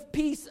give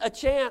peace a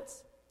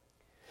chance.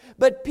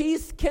 But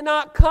peace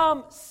cannot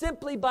come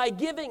simply by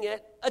giving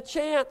it a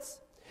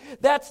chance.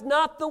 That's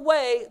not the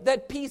way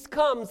that peace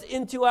comes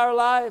into our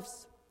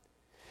lives.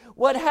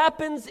 What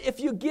happens if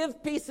you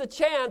give peace a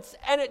chance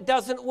and it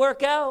doesn't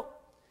work out?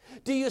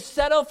 Do you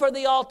settle for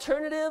the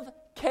alternative,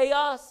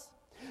 chaos?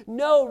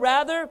 No,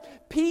 rather,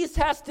 peace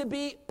has to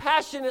be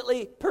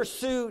passionately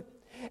pursued.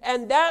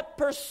 And that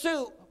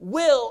pursuit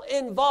will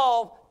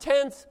involve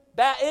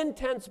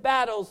intense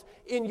battles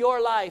in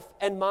your life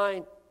and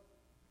mine.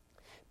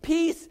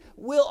 Peace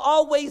will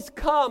always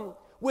come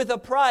with a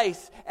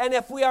price. And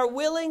if we are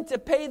willing to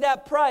pay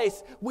that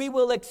price, we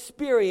will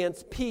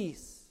experience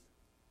peace.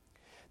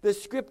 The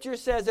scripture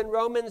says in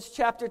Romans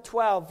chapter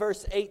 12,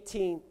 verse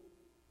 18,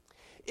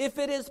 "If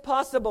it is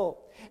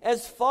possible,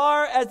 as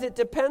far as it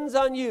depends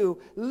on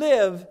you,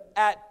 live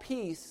at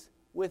peace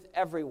with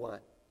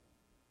everyone."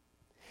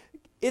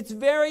 It's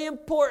very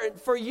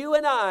important for you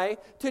and I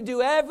to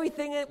do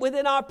everything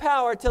within our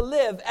power to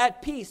live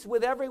at peace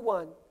with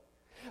everyone.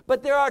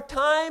 But there are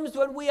times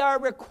when we are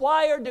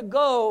required to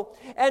go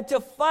and to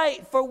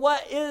fight for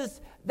what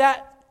is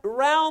that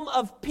realm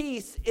of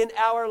peace in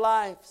our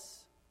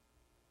lives.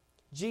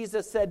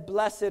 Jesus said,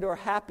 "Blessed or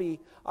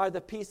happy are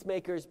the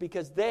peacemakers,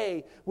 because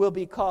they will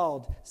be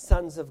called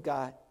sons of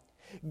God."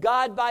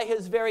 God, by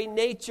his very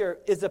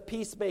nature, is a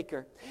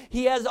peacemaker.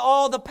 He has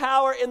all the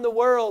power in the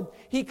world.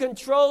 He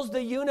controls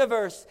the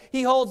universe.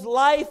 He holds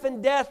life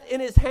and death in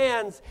his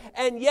hands,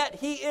 and yet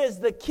he is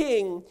the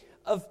King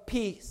of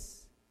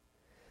peace.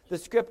 The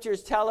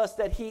scriptures tell us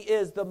that he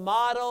is the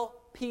model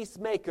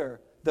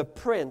peacemaker, the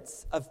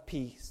Prince of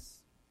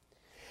Peace.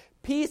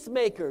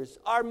 Peacemakers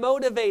are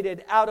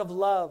motivated out of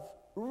love,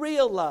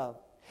 real love.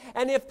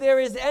 And if there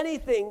is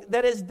anything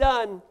that is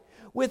done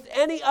with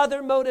any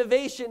other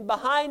motivation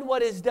behind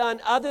what is done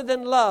other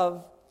than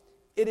love,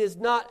 it is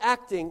not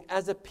acting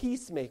as a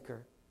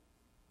peacemaker.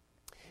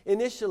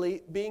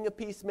 Initially, being a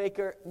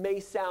peacemaker may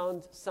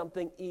sound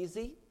something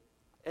easy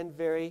and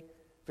very,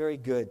 very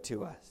good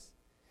to us.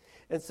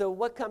 And so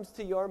what comes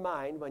to your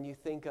mind when you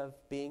think of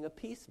being a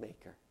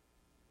peacemaker?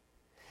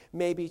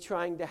 Maybe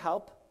trying to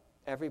help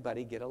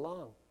everybody get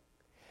along.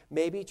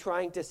 Maybe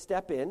trying to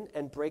step in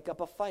and break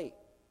up a fight.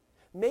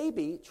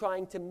 Maybe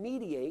trying to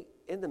mediate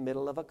in the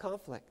middle of a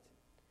conflict.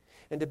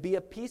 And to be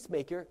a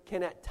peacemaker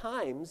can at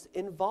times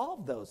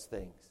involve those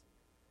things.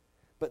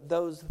 But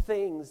those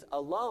things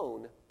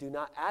alone do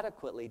not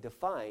adequately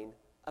define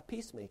a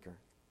peacemaker.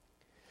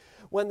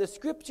 When the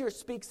scripture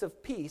speaks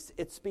of peace,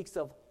 it speaks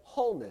of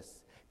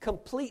wholeness,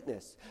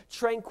 completeness,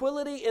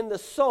 tranquility in the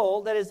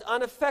soul that is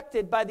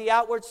unaffected by the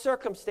outward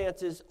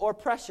circumstances or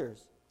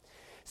pressures,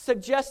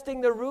 suggesting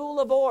the rule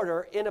of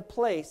order in a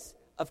place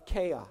of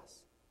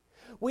chaos.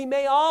 We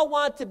may all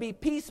want to be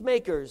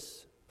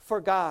peacemakers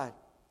for God,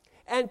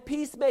 and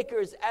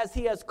peacemakers as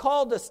he has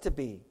called us to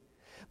be.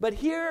 But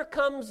here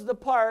comes the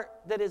part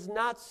that is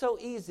not so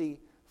easy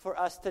for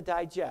us to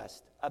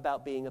digest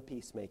about being a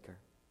peacemaker,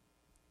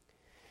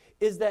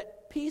 is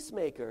that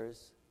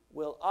peacemakers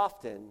will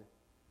often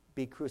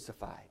be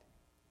crucified.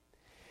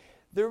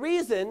 The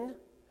reason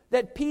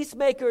that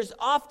peacemakers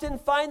often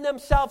find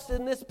themselves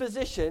in this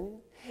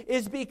position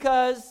is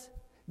because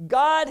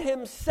God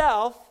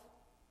himself,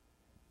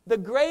 the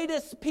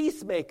greatest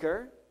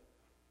peacemaker,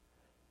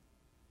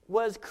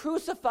 was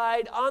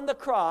crucified on the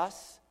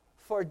cross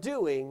for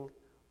doing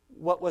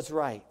what was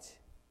right.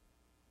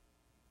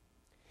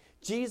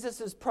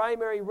 Jesus'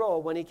 primary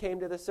role when he came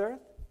to this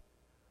earth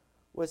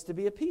was to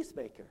be a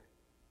peacemaker.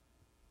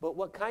 But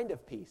what kind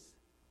of peace?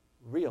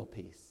 Real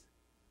peace.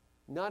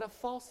 Not a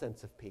false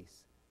sense of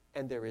peace.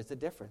 And there is a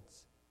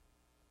difference.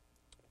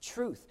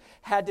 Truth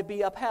had to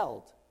be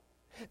upheld.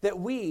 that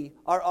we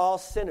are all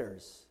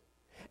sinners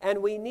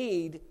and we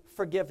need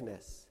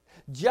forgiveness.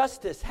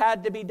 Justice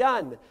had to be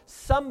done.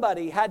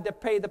 Somebody had to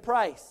pay the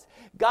price.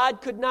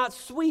 God could not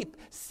sweep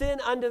sin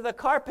under the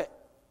carpet.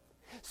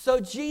 So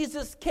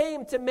Jesus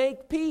came to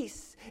make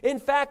peace. In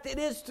fact, it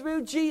is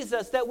through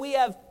Jesus that we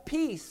have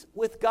peace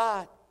with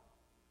God.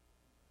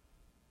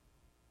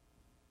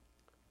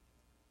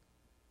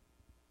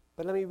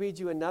 But let me read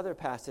you another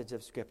passage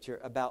of Scripture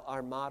about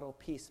our model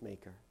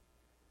peacemaker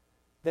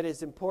that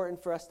is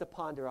important for us to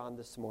ponder on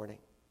this morning.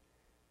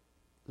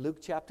 Luke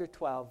chapter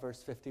 12,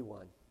 verse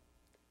 51.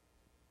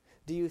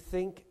 Do you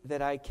think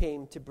that I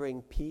came to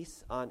bring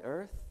peace on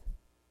earth?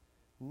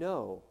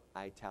 No,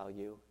 I tell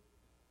you,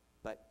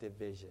 but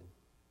division.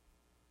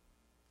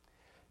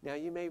 Now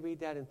you may read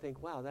that and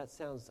think, wow, that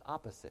sounds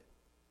opposite.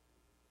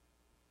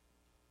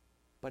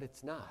 But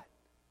it's not.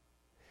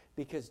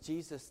 Because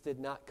Jesus did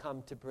not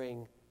come to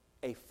bring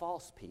a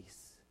false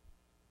peace.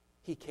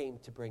 He came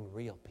to bring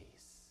real peace.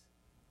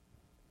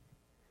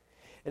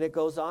 And it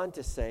goes on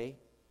to say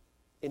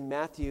in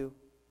Matthew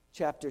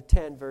chapter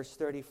 10, verse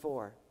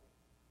 34,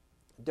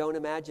 don't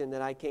imagine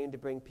that I came to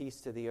bring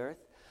peace to the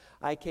earth.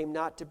 I came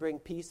not to bring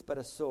peace, but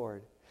a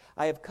sword.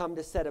 I have come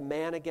to set a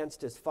man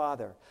against his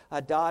father,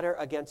 a daughter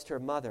against her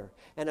mother,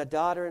 and a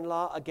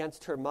daughter-in-law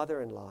against her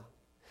mother-in-law.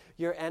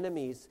 Your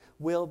enemies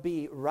will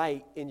be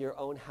right in your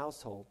own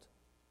household.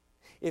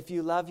 If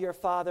you love your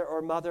father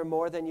or mother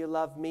more than you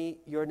love me,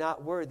 you're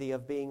not worthy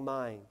of being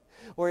mine.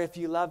 Or if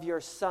you love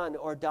your son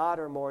or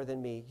daughter more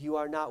than me, you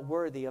are not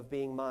worthy of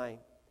being mine.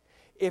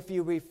 If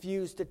you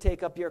refuse to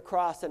take up your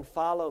cross and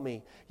follow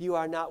me, you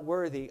are not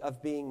worthy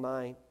of being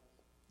mine.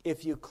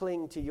 If you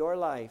cling to your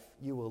life,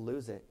 you will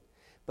lose it.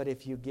 But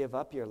if you give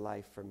up your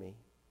life for me,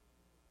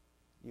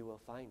 you will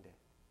find it.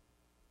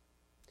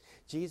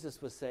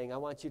 Jesus was saying, I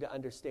want you to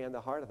understand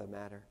the heart of the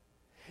matter.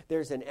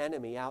 There's an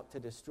enemy out to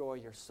destroy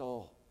your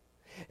soul.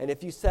 And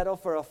if you settle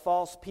for a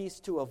false peace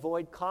to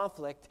avoid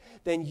conflict,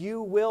 then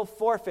you will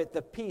forfeit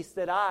the peace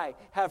that I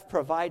have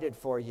provided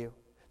for you.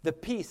 The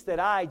peace that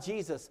I,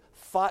 Jesus,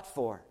 fought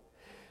for.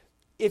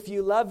 If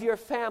you love your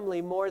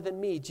family more than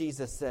me,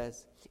 Jesus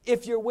says,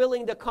 if you're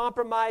willing to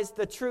compromise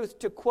the truth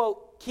to,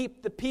 quote,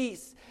 keep the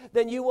peace,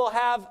 then you will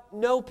have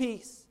no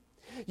peace.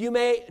 You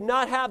may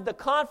not have the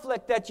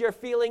conflict that you're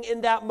feeling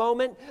in that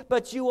moment,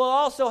 but you will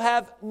also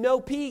have no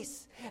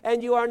peace,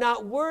 and you are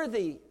not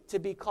worthy to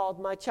be called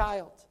my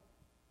child.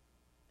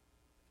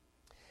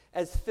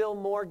 As Phil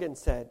Morgan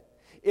said,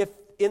 if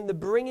in the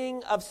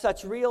bringing of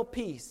such real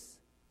peace,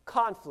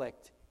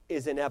 conflict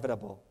is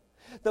inevitable.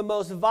 The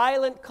most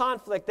violent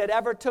conflict that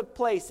ever took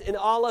place in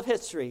all of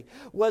history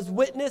was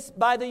witnessed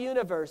by the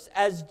universe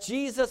as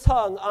Jesus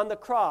hung on the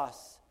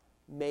cross,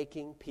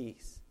 making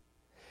peace.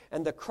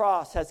 And the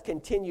cross has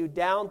continued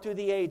down through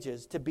the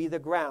ages to be the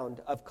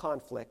ground of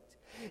conflict.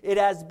 It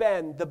has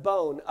been the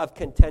bone of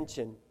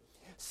contention.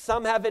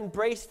 Some have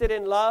embraced it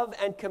in love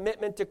and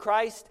commitment to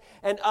Christ,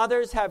 and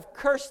others have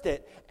cursed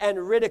it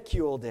and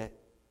ridiculed it.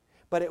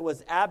 But it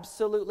was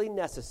absolutely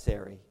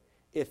necessary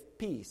if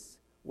peace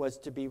was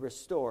to be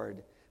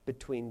restored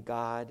between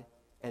God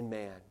and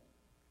man.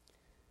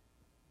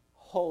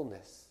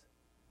 Wholeness,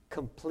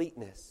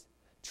 completeness,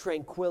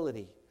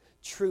 tranquility,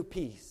 true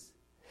peace.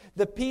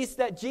 The peace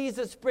that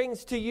Jesus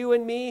brings to you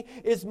and me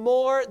is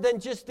more than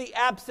just the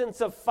absence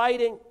of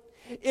fighting.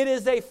 It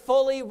is a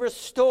fully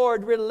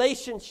restored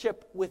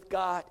relationship with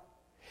God.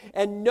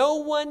 And no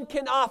one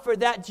can offer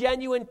that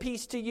genuine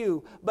peace to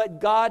you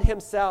but God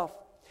himself.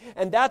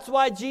 And that's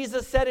why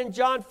Jesus said in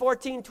John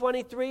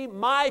 14:23,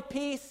 my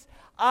peace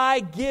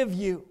I give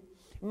you.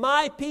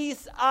 My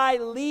peace I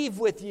leave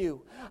with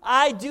you.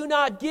 I do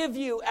not give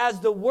you as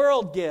the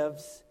world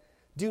gives.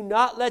 Do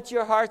not let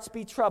your hearts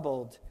be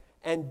troubled,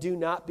 and do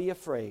not be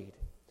afraid.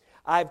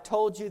 I've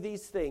told you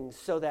these things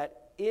so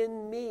that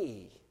in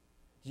me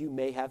you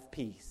may have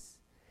peace.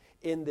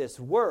 In this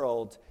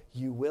world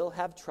you will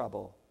have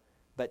trouble,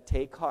 but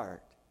take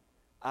heart.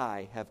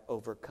 I have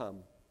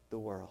overcome the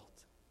world.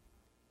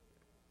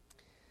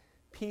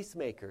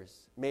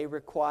 Peacemakers may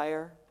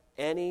require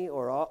any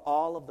or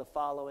all of the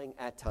following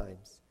at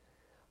times: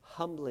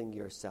 humbling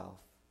yourself,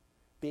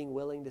 being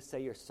willing to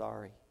say you're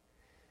sorry,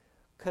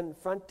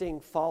 confronting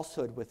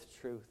falsehood with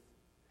truth,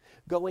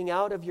 going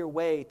out of your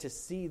way to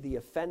see the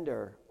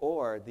offender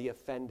or the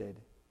offended,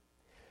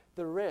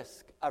 the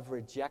risk of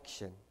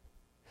rejection,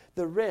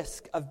 the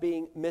risk of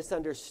being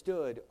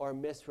misunderstood or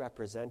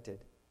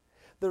misrepresented,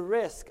 the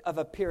risk of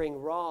appearing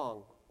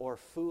wrong or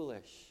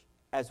foolish,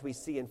 as we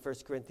see in 1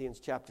 Corinthians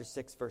chapter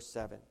 6, verse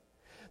 7.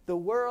 The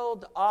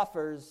world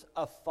offers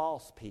a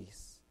false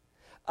peace,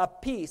 a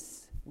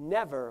peace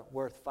never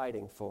worth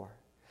fighting for.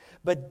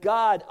 But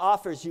God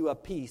offers you a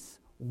peace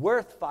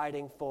worth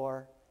fighting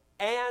for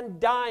and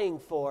dying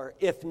for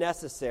if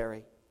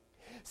necessary.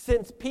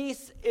 Since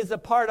peace is a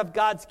part of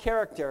God's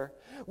character,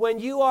 when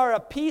you are a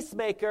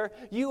peacemaker,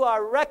 you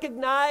are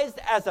recognized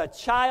as a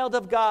child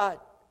of God.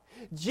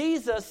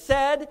 Jesus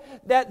said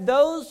that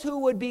those who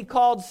would be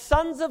called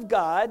sons of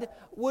God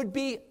would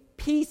be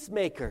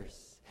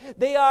peacemakers.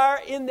 They are,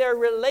 in their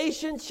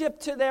relationship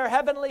to their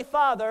Heavenly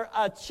Father,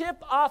 a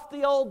chip off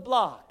the old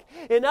block.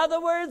 In other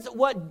words,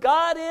 what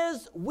God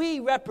is, we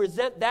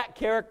represent that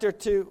character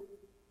too.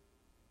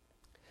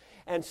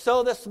 And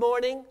so this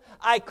morning,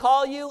 I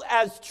call you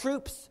as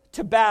troops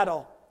to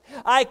battle.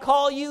 I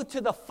call you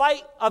to the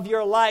fight of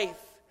your life.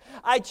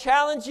 I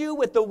challenge you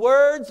with the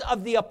words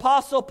of the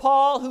Apostle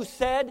Paul, who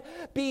said,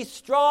 "Be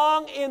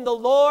strong in the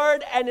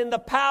Lord and in the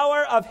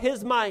power of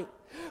His might.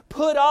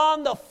 Put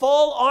on the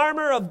full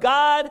armor of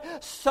God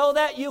so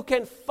that you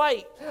can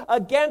fight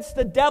against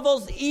the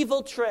devil's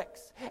evil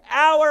tricks."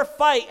 Our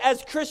fight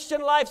as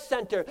Christian Life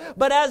Center,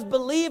 but as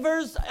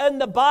believers in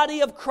the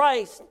body of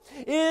Christ,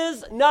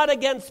 is not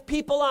against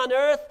people on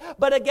earth,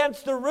 but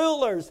against the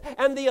rulers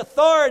and the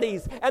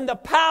authorities and the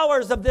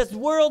powers of this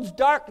world's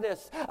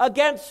darkness,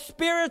 against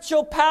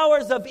spiritual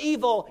powers of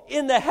evil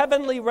in the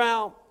heavenly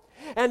realm.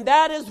 And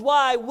that is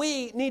why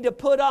we need to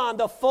put on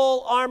the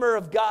full armor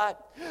of God,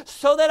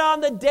 so that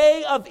on the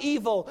day of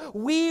evil,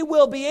 we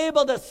will be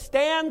able to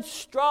stand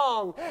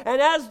strong.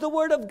 And as the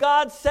Word of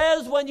God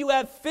says, when you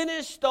have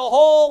finished the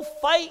whole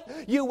fight,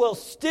 you will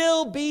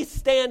still be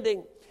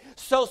standing.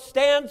 So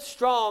stand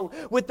strong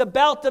with the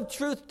belt of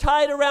truth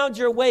tied around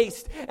your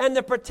waist and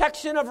the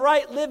protection of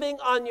right living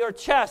on your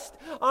chest.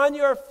 On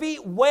your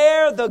feet,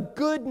 wear the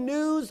good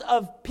news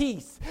of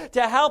peace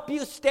to help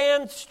you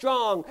stand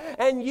strong,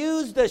 and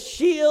use the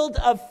shield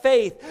of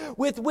faith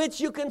with which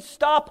you can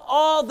stop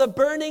all the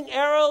burning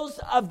arrows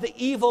of the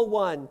evil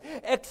one.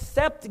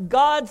 Accept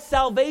God's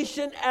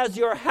salvation as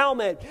your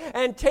helmet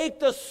and take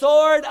the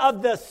sword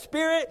of the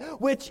Spirit,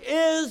 which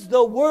is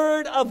the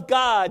Word of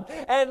God.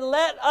 And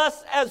let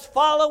us, as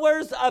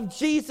followers of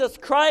Jesus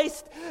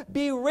Christ,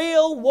 be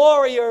real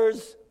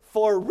warriors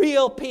for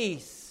real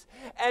peace.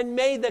 And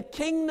may the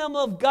kingdom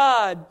of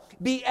God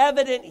be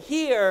evident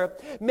here.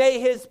 May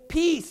His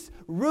peace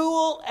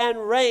rule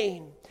and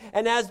reign.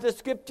 And as the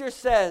scripture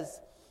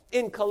says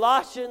in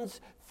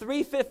Colossians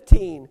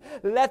 3:15,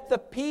 let the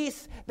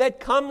peace that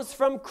comes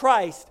from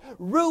Christ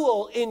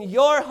rule in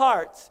your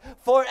hearts,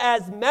 for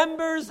as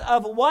members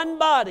of one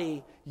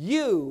body,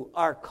 you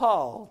are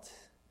called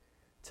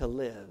to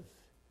live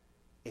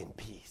in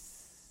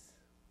peace.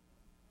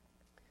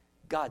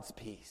 God's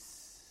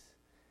peace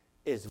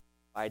is what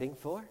we're fighting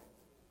for,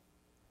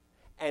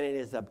 and it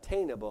is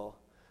obtainable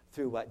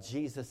through what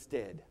Jesus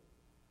did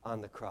on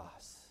the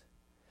cross.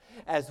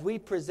 As we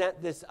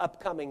present this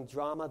upcoming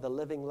drama, The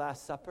Living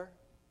Last Supper,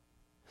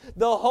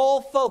 the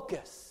whole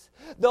focus,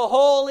 the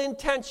whole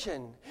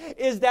intention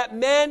is that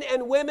men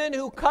and women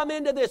who come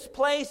into this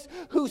place,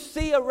 who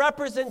see a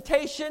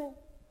representation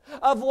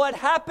of what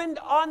happened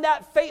on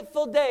that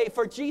fateful day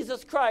for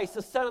Jesus Christ,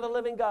 the Son of the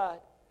living God,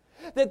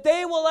 that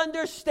they will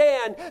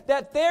understand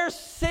that their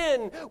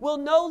sin will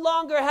no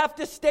longer have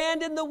to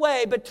stand in the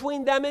way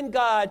between them and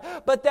God,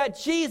 but that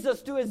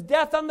Jesus, through His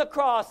death on the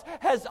cross,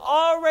 has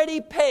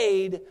already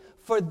paid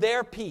for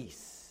their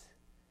peace,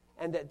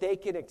 and that they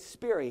can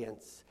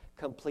experience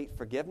complete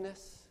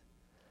forgiveness.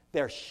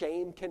 Their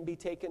shame can be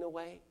taken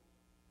away,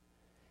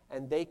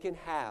 and they can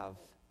have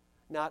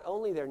not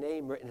only their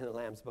name written in the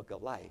Lamb's Book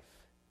of Life,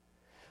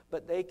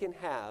 but they can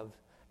have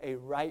a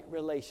right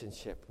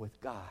relationship with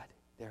God,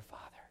 their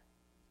Father.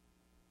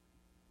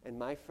 And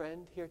my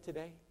friend here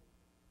today,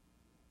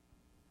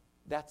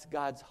 that's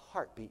God's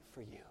heartbeat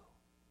for you.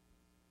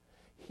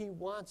 He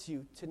wants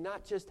you to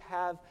not just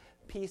have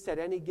peace at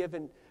any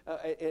given,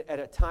 at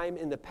a time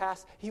in the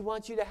past. He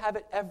wants you to have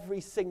it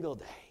every single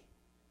day.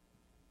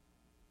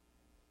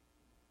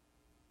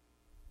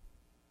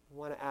 I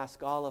want to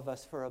ask all of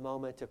us for a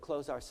moment to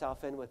close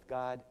ourselves in with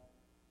God.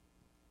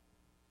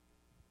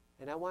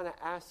 And I want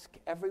to ask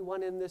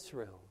everyone in this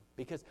room,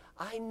 because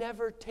I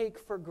never take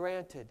for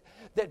granted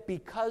that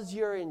because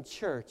you're in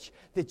church,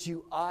 that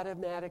you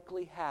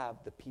automatically have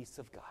the peace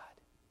of God.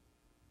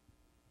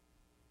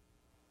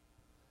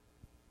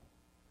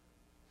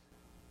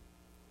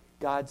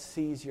 God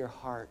sees your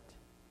heart,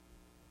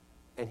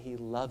 and He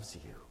loves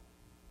you.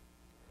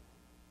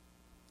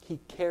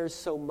 He cares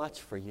so much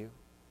for you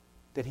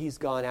that He's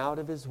gone out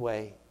of His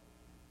way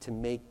to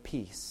make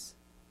peace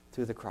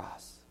through the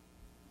cross.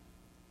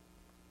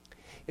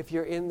 If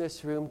you're in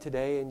this room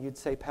today and you'd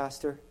say,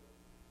 Pastor,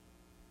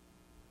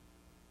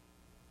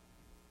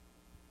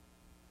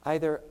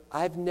 either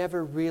I've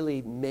never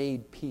really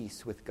made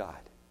peace with God,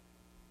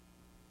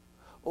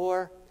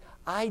 or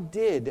I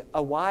did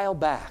a while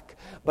back,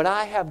 but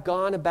I have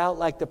gone about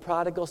like the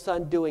prodigal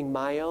son, doing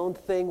my own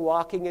thing,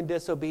 walking in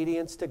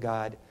disobedience to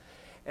God,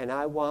 and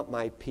I want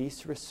my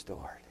peace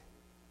restored.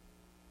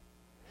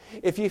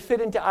 If you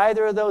fit into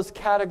either of those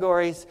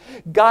categories,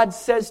 God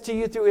says to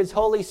you through His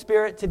Holy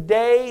Spirit,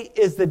 today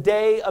is the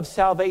day of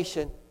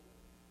salvation.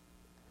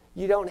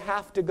 You don't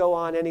have to go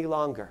on any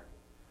longer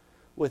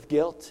with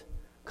guilt,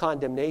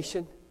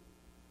 condemnation,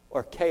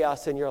 or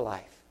chaos in your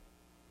life.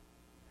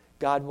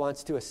 God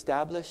wants to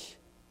establish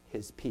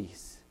His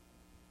peace.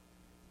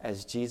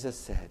 As Jesus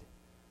said,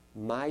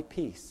 my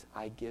peace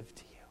I give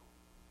to you.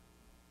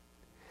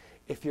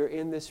 If you're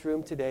in this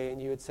room today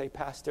and you would say,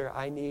 Pastor,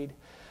 I need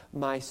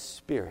my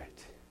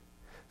spirit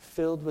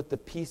filled with the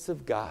peace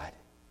of God,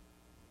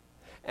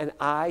 and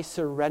I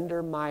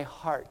surrender my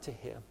heart to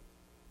Him,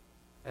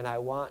 and I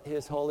want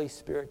His Holy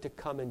Spirit to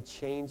come and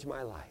change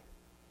my life,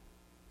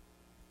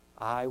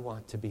 I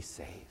want to be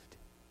saved.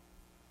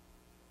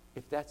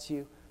 If that's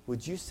you,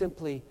 would you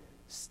simply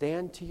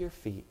stand to your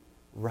feet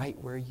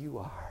right where you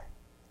are?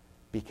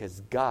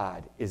 Because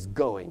God is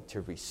going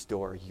to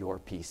restore your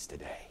peace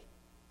today.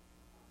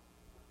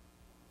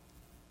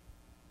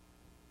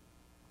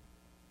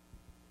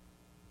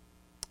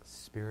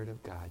 Spirit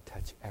of God,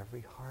 touch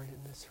every heart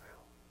in this room.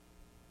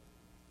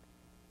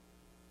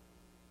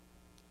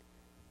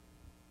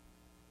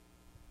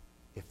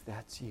 If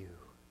that's you,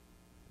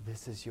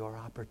 this is your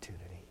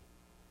opportunity.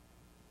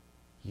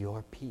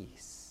 Your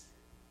peace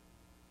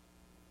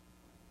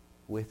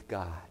with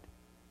God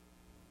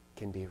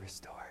can be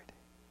restored.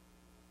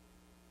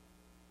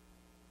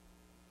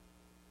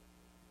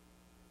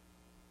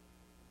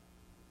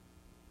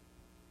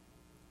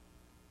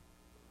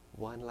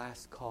 One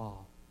last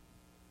call.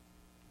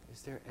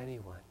 Is there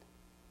anyone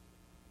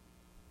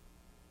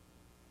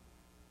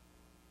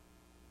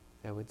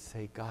that would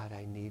say, God,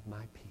 I need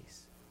my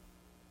peace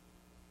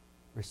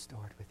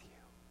restored with you?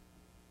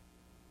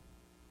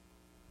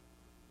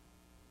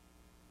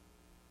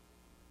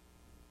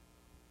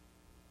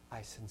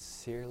 I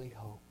sincerely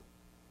hope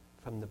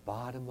from the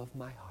bottom of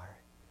my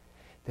heart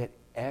that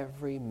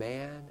every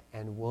man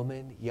and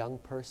woman, young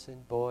person,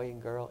 boy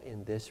and girl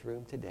in this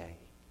room today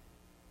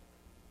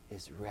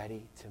is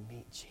ready to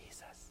meet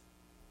Jesus.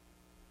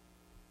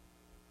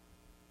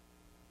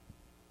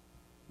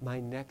 My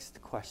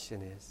next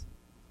question is,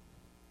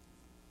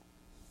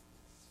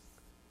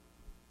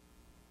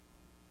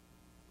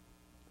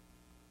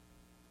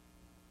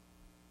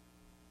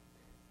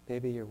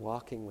 maybe you're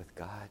walking with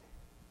God.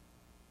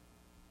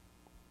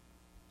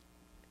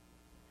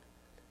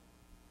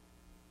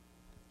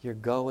 You're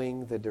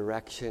going the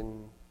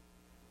direction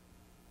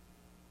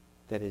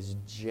that is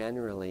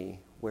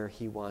generally where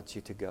He wants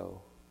you to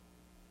go.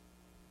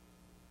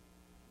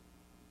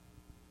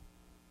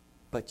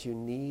 But you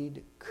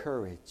need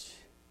courage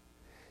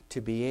to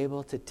be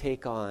able to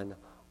take on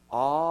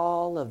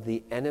all of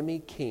the enemy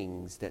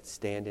kings that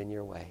stand in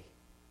your way.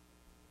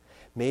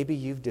 Maybe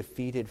you've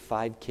defeated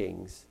 5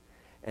 kings,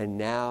 and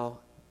now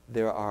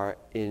there are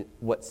in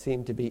what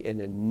seem to be an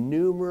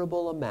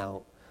innumerable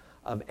amount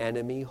of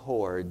enemy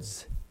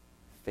hordes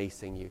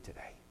facing you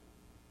today.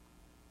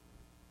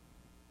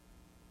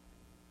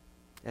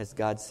 As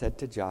God said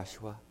to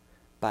Joshua,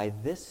 by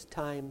this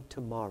time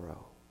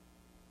tomorrow,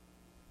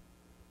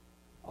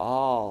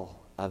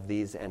 all of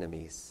these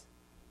enemies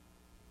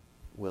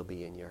will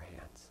be in your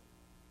hands.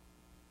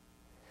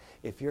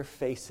 If you're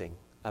facing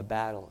a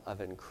battle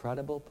of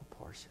incredible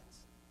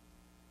proportions,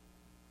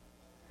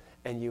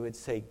 and you would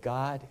say,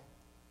 God,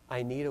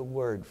 I need a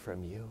word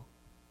from you.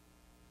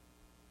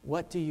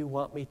 What do you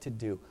want me to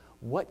do?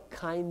 What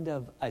kind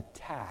of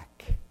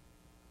attack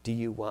do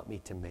you want me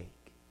to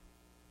make?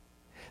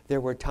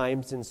 There were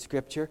times in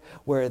Scripture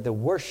where the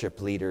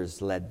worship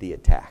leaders led the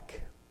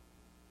attack.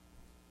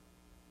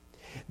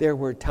 There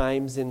were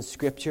times in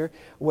Scripture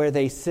where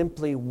they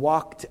simply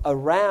walked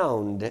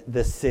around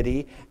the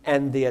city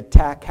and the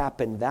attack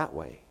happened that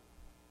way.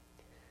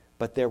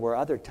 But there were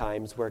other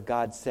times where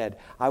God said,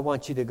 I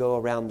want you to go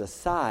around the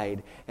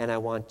side and I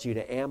want you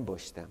to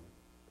ambush them.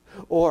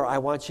 Or I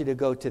want you to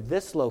go to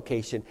this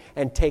location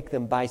and take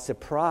them by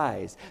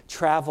surprise,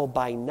 travel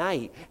by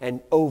night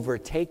and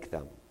overtake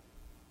them.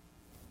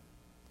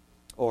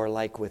 Or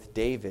like with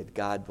David,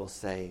 God will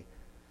say,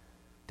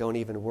 don't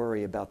even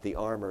worry about the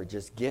armor.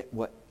 Just get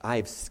what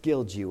I've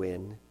skilled you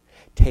in.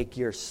 Take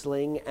your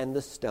sling and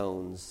the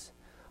stones.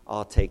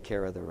 I'll take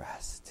care of the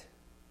rest.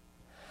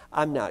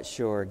 I'm not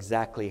sure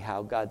exactly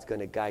how God's going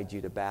to guide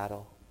you to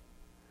battle,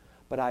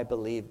 but I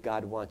believe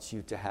God wants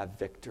you to have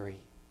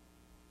victory.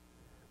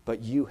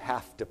 But you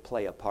have to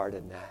play a part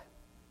in that.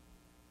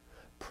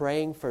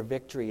 Praying for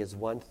victory is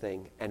one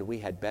thing, and we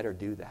had better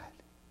do that.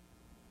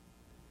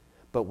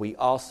 But we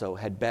also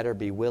had better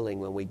be willing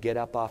when we get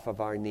up off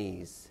of our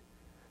knees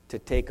to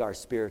take our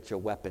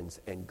spiritual weapons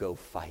and go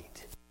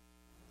fight.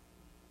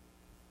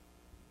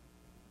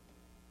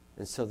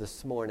 And so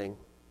this morning,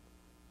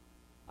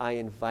 I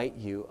invite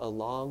you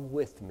along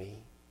with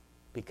me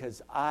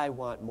because I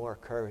want more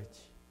courage.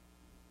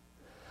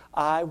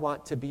 I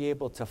want to be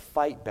able to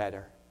fight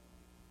better.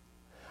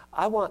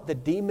 I want the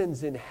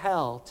demons in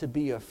hell to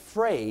be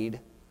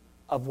afraid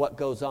of what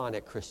goes on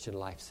at Christian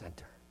Life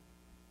Center.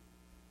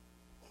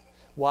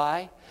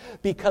 Why?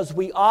 Because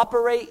we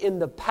operate in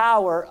the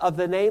power of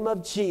the name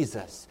of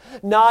Jesus,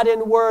 not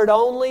in word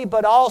only,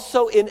 but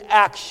also in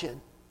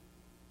action.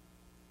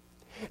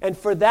 And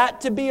for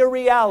that to be a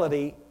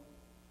reality,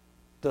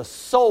 the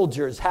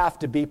soldiers have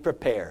to be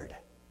prepared.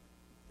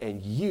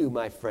 And you,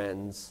 my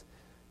friends,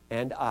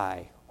 and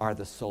I are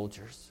the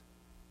soldiers.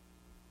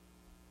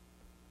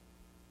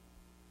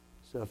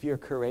 So if you're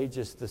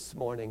courageous this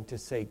morning to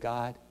say,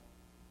 God,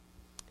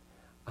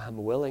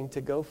 I'm willing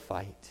to go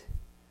fight,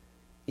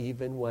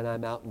 even when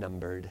I'm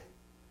outnumbered,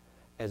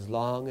 as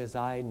long as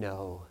I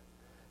know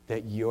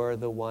that you're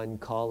the one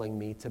calling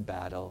me to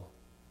battle,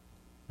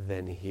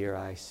 then here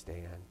I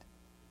stand.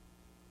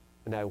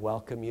 And I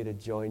welcome you to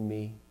join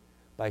me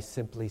by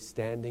simply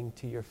standing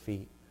to your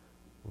feet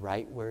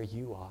right where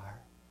you are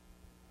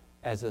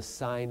as a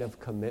sign of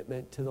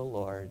commitment to the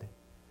Lord,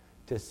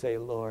 to say,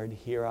 Lord,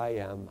 here I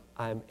am.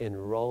 I'm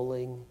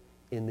enrolling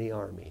in the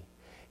army.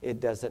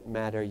 It doesn't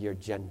matter your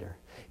gender.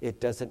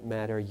 It doesn't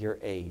matter your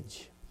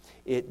age.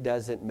 It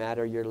doesn't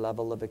matter your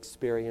level of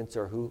experience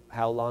or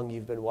how long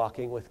you've been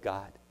walking with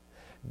God.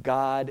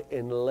 God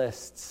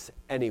enlists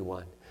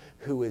anyone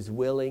who is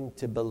willing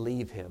to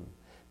believe him,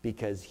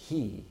 because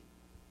he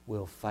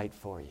will fight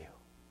for you.